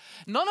said.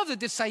 None of the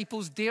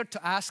disciples dared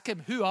to ask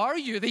him, "Who are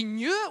you?" They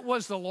knew it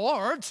was the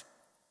Lord.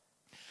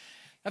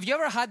 Have you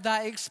ever had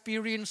that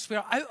experience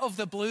where out of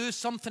the blue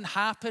something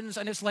happens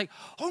and it's like,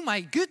 "Oh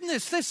my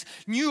goodness, this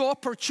new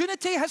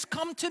opportunity has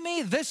come to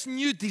me. This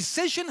new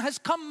decision has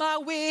come my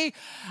way."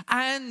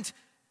 And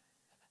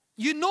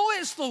you know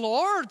it's the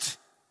Lord,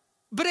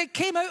 but it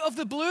came out of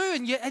the blue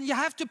and you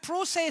have to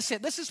process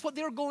it. This is what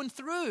they're going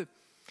through.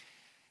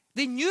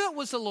 They knew it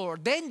was the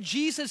Lord. Then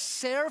Jesus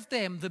served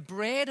them the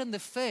bread and the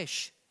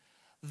fish.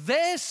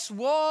 This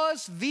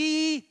was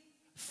the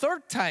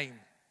third time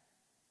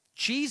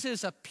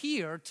Jesus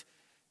appeared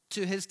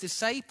to his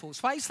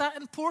disciples. Why is that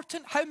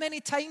important? How many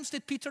times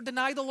did Peter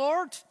deny the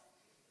Lord?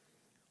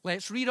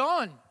 Let's read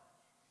on.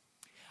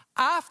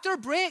 After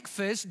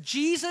breakfast,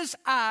 Jesus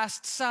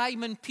asked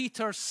Simon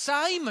Peter,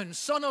 "Simon,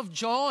 son of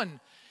John,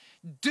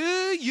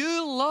 do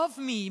you love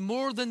me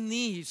more than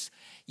these?"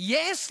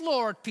 "Yes,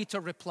 Lord,"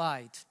 Peter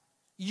replied.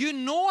 "You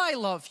know I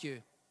love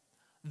you."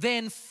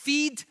 "Then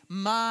feed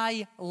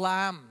my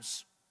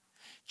lambs,"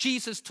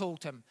 Jesus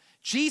told him.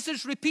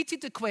 Jesus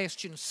repeated the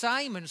question,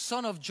 "Simon,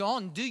 son of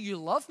John, do you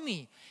love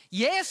me?"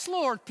 "Yes,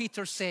 Lord,"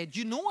 Peter said.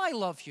 "You know I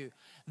love you."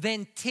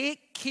 "Then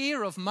take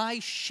care of my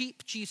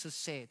sheep," Jesus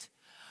said.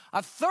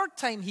 A third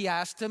time he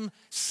asked him,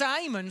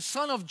 "Simon,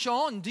 son of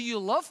John, do you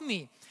love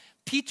me?"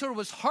 Peter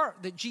was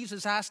hurt that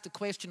Jesus asked the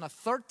question a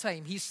third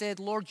time. He said,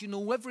 "Lord, you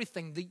know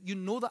everything. You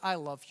know that I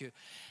love you."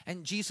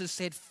 And Jesus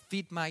said,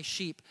 "Feed my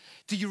sheep."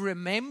 Do you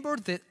remember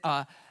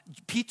that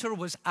Peter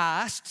was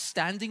asked,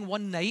 standing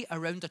one night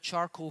around a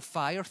charcoal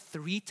fire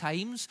 3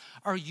 times,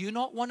 "Are you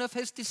not one of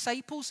his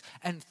disciples?"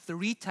 And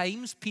 3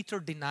 times Peter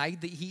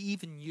denied that he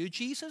even knew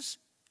Jesus.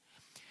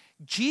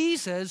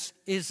 Jesus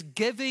is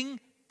giving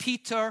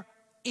Peter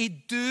a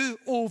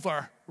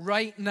do-over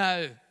right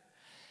now.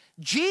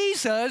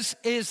 Jesus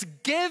is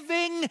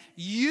giving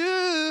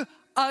you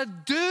a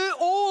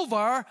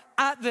do-over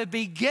at the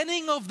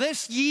beginning of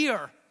this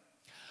year.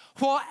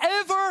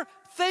 Whatever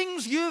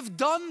things you've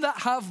done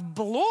that have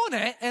blown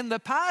it in the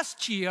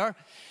past year,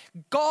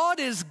 God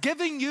is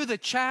giving you the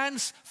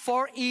chance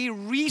for a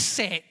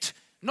reset.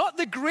 Not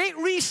the great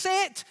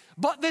reset,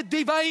 but the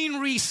divine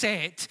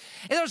reset.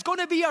 And there's going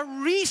to be a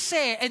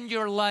reset in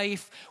your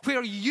life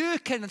where you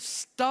can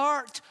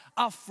start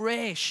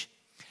afresh.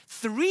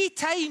 3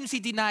 times he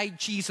denied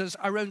Jesus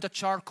around a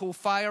charcoal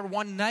fire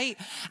one night,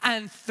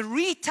 and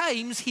 3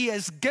 times he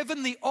has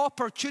given the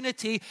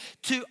opportunity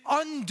to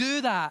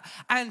undo that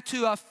and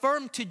to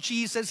affirm to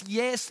Jesus,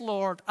 "Yes,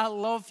 Lord, I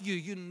love you.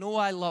 You know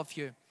I love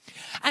you."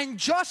 And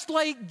just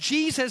like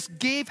Jesus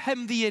gave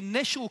him the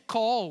initial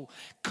call,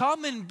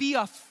 come and be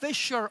a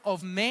fisher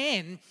of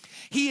men,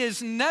 he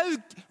is now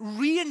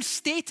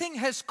reinstating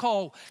his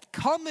call,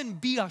 come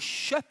and be a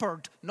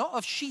shepherd, not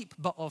of sheep,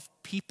 but of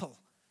people,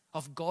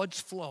 of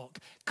God's flock.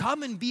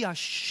 Come and be a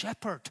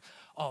shepherd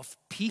of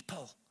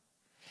people.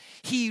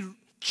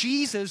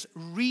 Jesus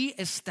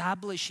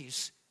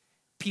reestablishes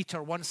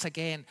Peter once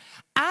again.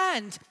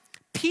 And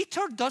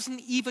Peter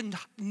doesn't even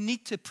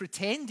need to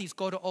pretend he's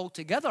got it all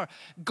together.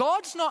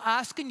 God's not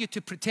asking you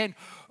to pretend,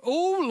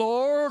 oh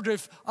Lord,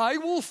 if I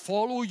will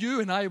follow you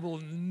and I will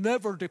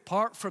never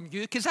depart from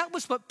you. Because that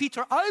was what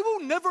Peter, I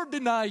will never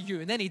deny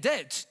you. And then he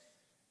did,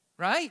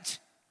 right?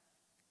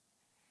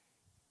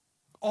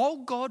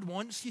 All God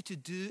wants you to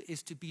do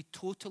is to be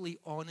totally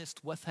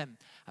honest with him.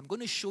 I'm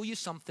going to show you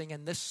something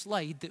in this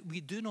slide that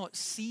we do not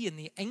see in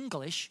the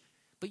English,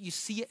 but you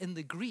see it in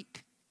the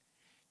Greek.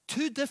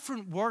 2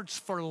 different words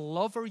for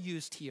love are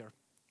used here.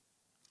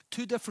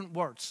 2 different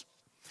words.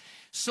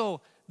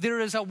 So there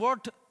is a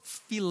word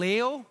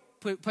phileo,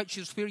 which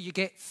is where you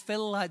get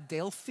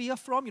Philadelphia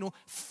from. You know,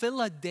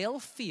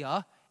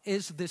 Philadelphia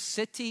is the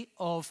city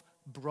of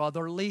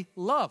brotherly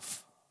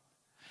love.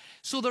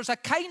 So there's a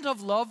kind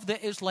of love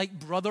that is like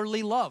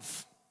brotherly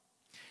love,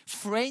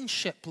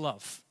 friendship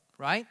love,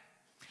 right?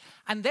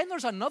 And then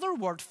there's another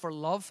word for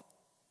love,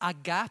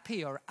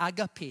 agape or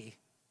agape,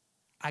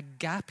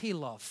 agape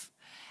love.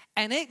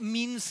 And it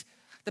means,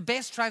 the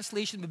best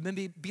translation would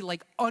maybe be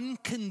like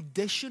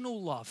unconditional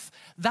love.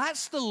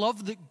 That's the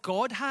love that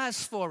God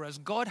has for us.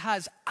 God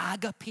has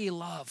agape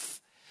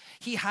love.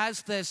 He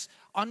has this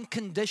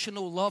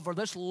unconditional love, or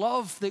this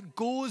love that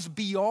goes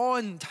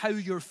beyond how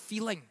you're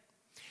feeling.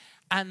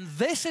 And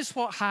this is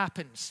what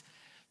happens.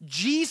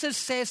 Jesus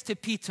says to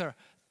Peter,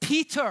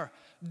 Peter,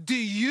 do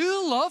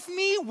you love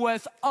me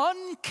with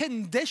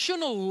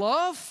unconditional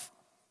love?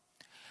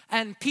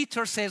 And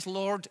Peter says,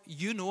 Lord,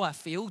 you know I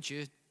failed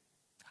you.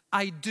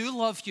 I do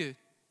love you,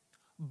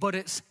 but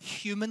it's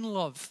human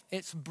love.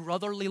 It's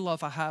brotherly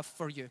love I have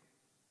for you.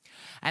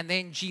 And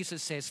then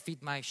Jesus says,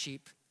 feed my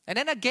sheep. And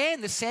then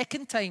again, the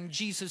second time,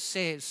 Jesus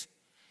says,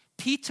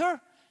 Peter,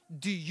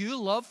 do you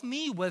love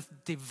me with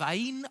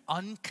divine,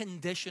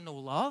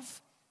 unconditional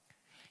love?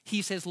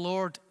 He says,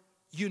 Lord,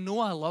 you know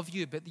I love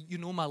you, but you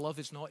know my love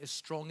is not as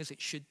strong as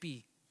it should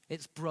be.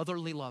 It's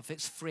brotherly love.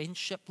 It's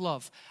friendship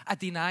love. I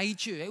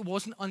denied you. It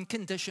wasn't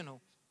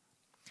unconditional.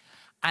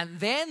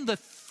 And then the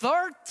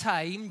third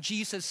time,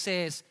 Jesus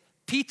says,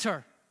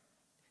 Peter,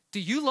 do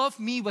you love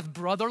me with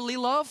brotherly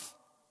love?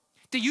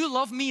 Do you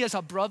love me as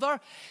a brother?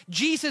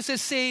 Jesus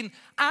is saying,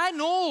 I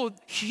know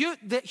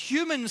that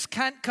humans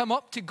can't come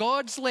up to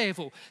God's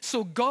level,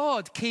 so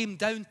God came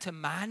down to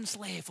man's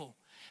level.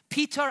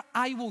 Peter,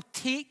 I will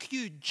take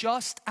you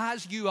just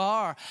as you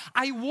are.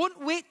 I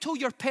won't wait till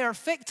you're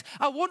perfect.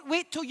 I won't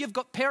wait till you've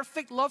got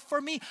perfect love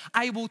for me.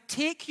 I will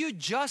take you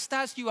just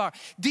as you are.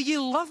 Do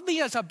you love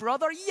me as a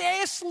brother?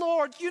 Yes,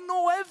 Lord. You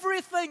know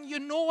everything. You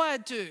know I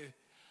do.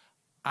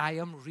 I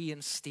am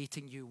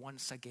reinstating you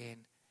once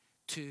again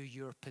to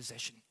your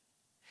position.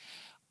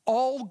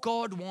 All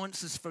God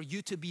wants is for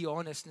you to be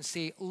honest and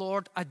say,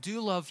 Lord, I do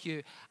love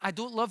you. I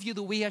don't love you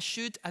the way I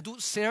should. I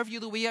don't serve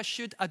you the way I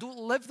should. I don't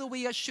live the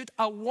way I should.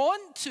 I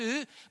want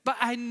to, but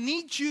I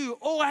need you.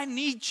 Oh, I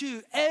need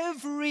you.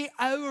 Every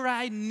hour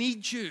I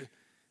need you.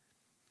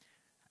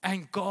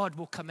 And God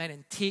will come in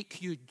and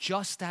take you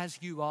just as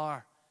you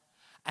are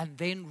and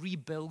then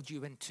rebuild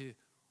you into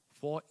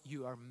what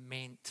you are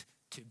meant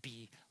to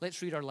be.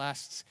 Let's read our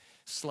last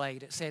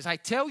slide. It says, I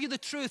tell you the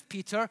truth,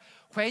 Peter,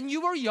 when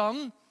you were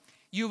young,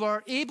 you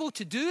were able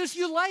to do as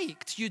you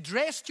liked. You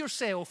dressed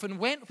yourself and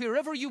went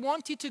wherever you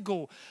wanted to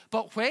go.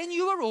 But when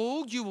you are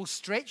old, you will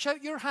stretch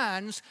out your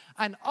hands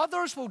and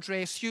others will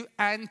dress you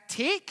and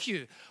take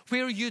you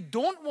where you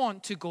don't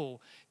want to go.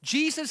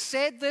 Jesus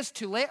said this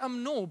to let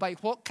him know by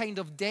what kind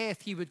of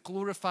death he would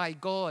glorify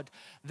God.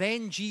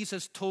 Then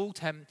Jesus told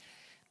him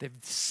the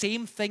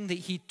same thing that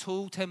he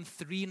told him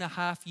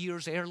 3.5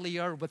 years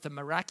earlier with the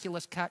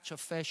miraculous catch of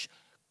fish.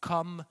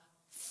 Come,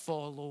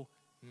 follow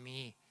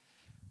me.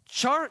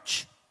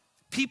 Church,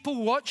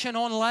 people watching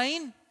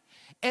online,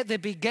 at the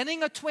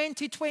beginning of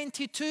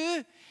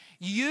 2022,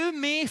 you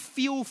may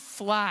feel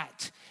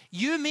flat.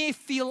 You may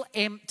feel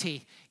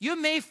empty. You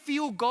may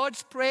feel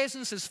God's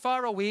presence is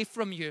far away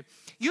from you.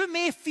 You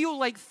may feel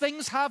like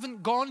things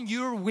haven't gone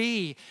your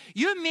way.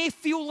 You may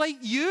feel like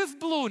you've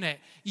blown it.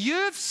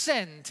 You've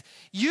sinned.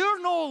 You're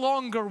no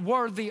longer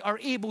worthy or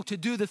able to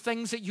do the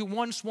things that you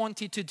once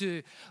wanted to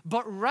do.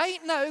 But right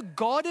now,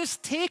 God is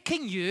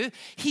taking you.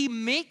 He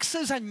makes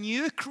us a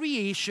new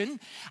creation.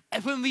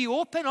 When we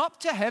open up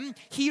to Him,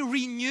 He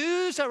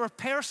renews our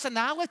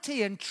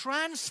personality and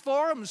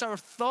transforms our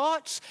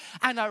thoughts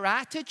and our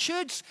attitudes.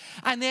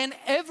 And then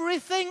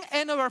everything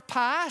in our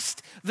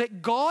past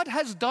that God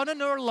has done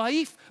in our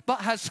life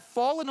but has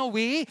fallen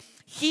away,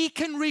 He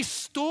can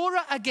restore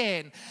it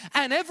again.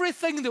 And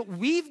everything that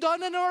we've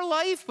done in our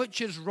life, which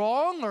is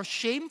wrong or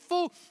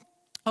shameful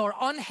or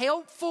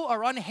unhelpful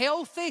or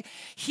unhealthy.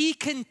 He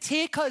can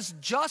take us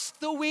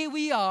just the way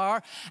we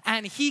are,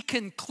 and He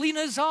can clean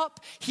us up.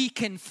 He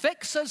can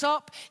fix us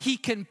up. He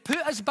can put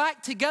us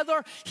back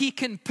together. He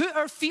can put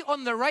our feet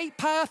on the right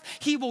path.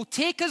 He will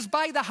take us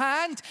by the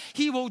hand.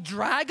 He will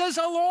drag us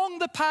along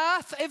the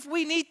path if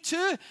we need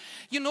to.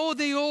 You know,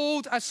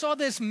 I saw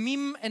this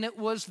meme, and it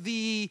was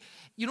the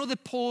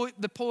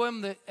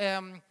poem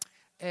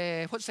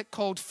that, what's it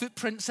called?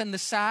 Footprints in the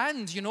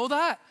Sand. You know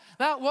that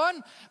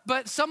one?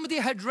 But somebody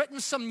had written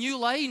some new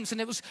lines, and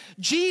it was,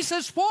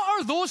 Jesus, what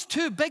are those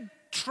two big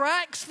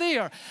tracks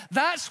there?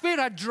 That's where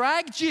I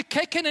dragged you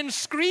kicking and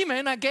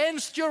screaming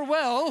against your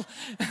will.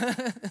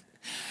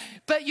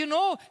 But you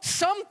know,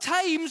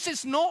 sometimes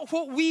it's not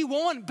what we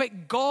want,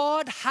 but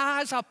God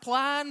has a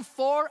plan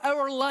for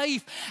our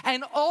life.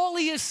 And all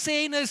He is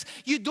saying is,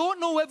 you don't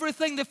know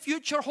everything the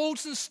future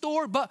holds in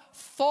store, but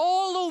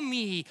follow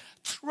me.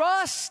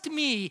 Trust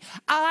me.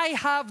 I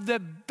have the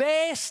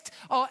best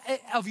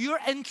of your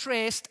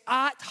interest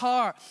at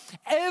heart.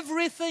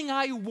 Everything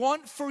I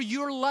want for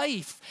your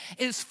life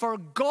is for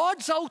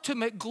God's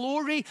ultimate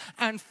glory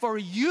and for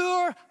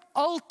your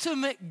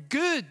ultimate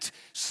good.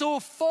 So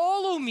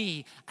follow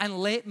me and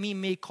let me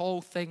make all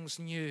things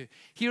new.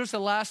 Here's the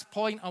last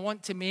point I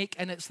want to make,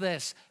 and it's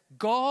this: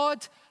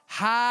 God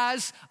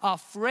has a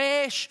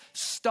fresh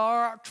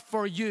start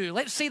for you.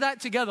 Let's say that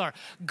together.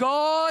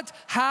 God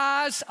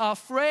has a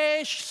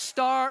fresh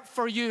start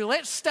for you.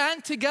 Let's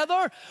stand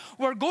together.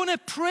 We're going to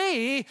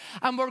pray,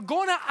 and we're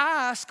going to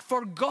ask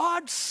for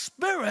God's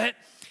Spirit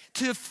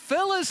to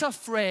fill us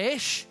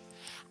afresh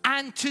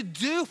and to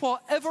do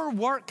whatever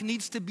work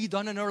needs to be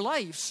done in our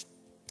lives.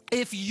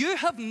 If you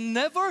have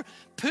never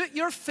put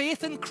your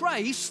faith in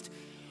Christ,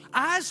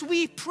 as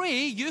we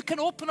pray, you can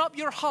open up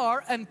your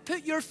heart and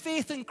put your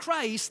faith in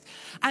Christ,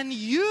 and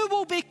you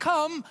will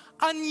become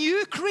a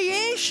new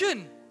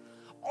creation.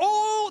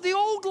 Oh, the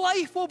old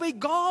life will be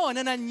gone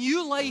and a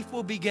new life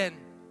will begin.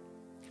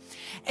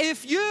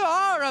 If you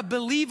are a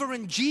believer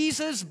in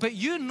Jesus, but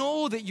you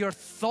know that your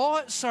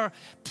thoughts are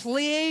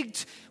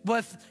plagued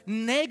with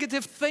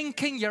negative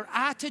thinking, your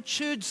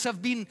attitudes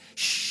have been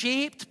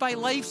shaped by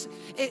life's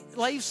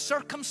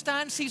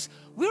circumstances,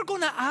 we're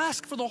going to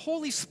ask for the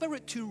Holy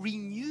Spirit to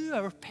renew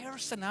our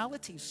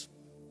personalities.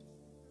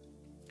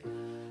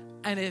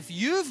 And if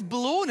you've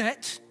blown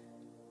it,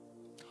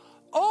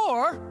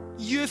 or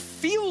you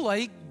feel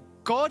like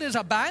God has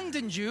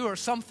abandoned you or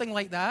something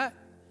like that,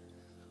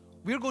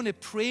 we're going to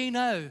pray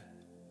now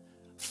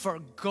for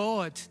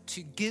God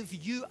to give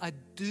you a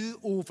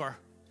do-over,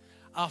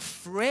 a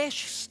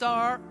fresh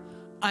start,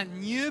 a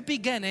new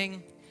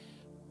beginning,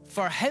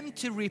 for Him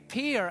to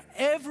repair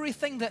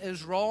everything that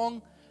is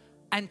wrong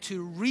and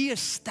to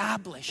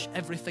reestablish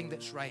everything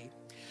that's right.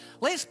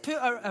 Let's put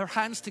our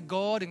hands to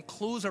God and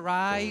close our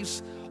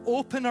eyes,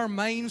 open our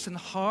minds and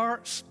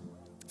hearts,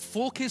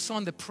 focus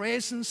on the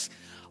presence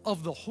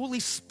of the Holy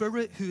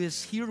Spirit who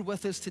is here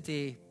with us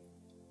today.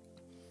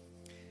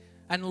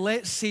 And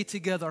let's say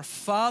together,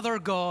 Father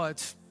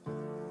God,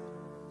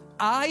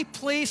 I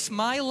place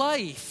my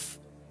life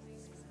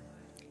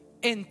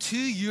into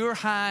your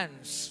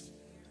hands.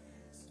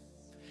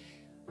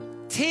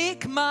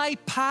 Take my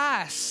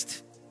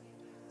past.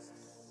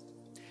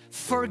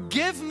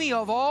 Forgive me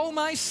of all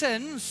my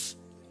sins.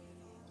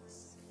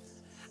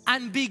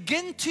 And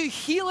begin to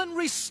heal and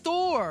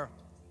restore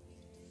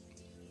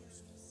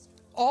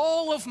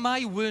all of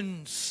my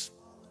wounds.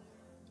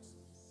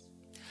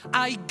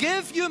 I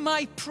give you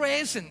my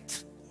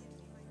present.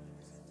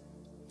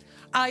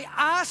 I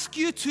ask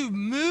you to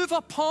move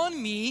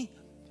upon me,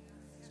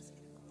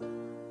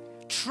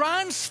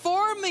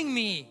 transforming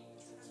me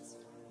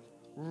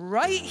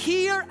right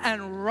here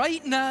and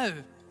right now.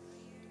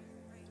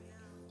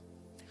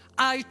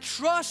 I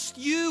trust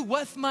you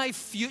with my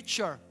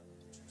future.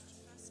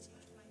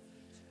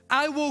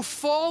 I will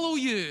follow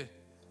you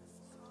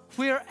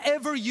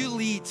wherever you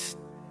lead.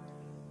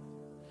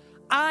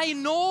 I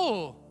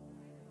know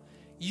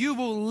you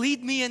will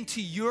lead me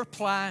into your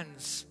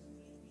plans.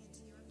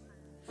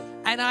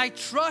 And I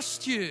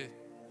trust you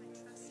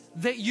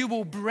that you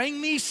will bring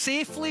me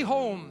safely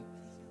home.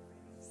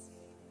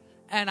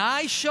 And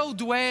I shall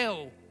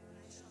dwell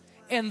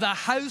in the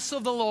house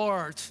of the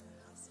Lord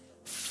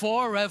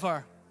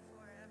forever.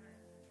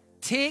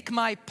 Take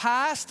my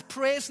past,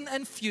 present,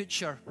 and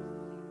future,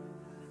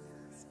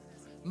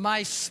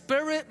 my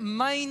spirit,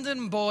 mind,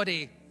 and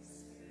body,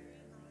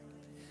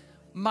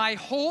 my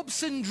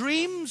hopes and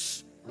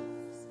dreams,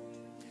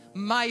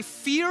 my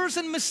fears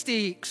and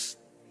mistakes.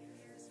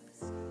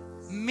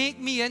 Make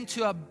me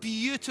into a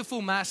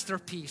beautiful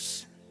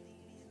masterpiece.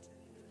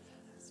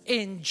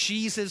 In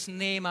Jesus'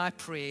 name I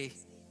pray.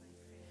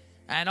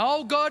 And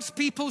all God's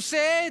people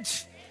said,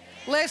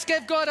 let's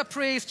give God a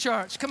praise,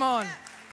 church. Come on.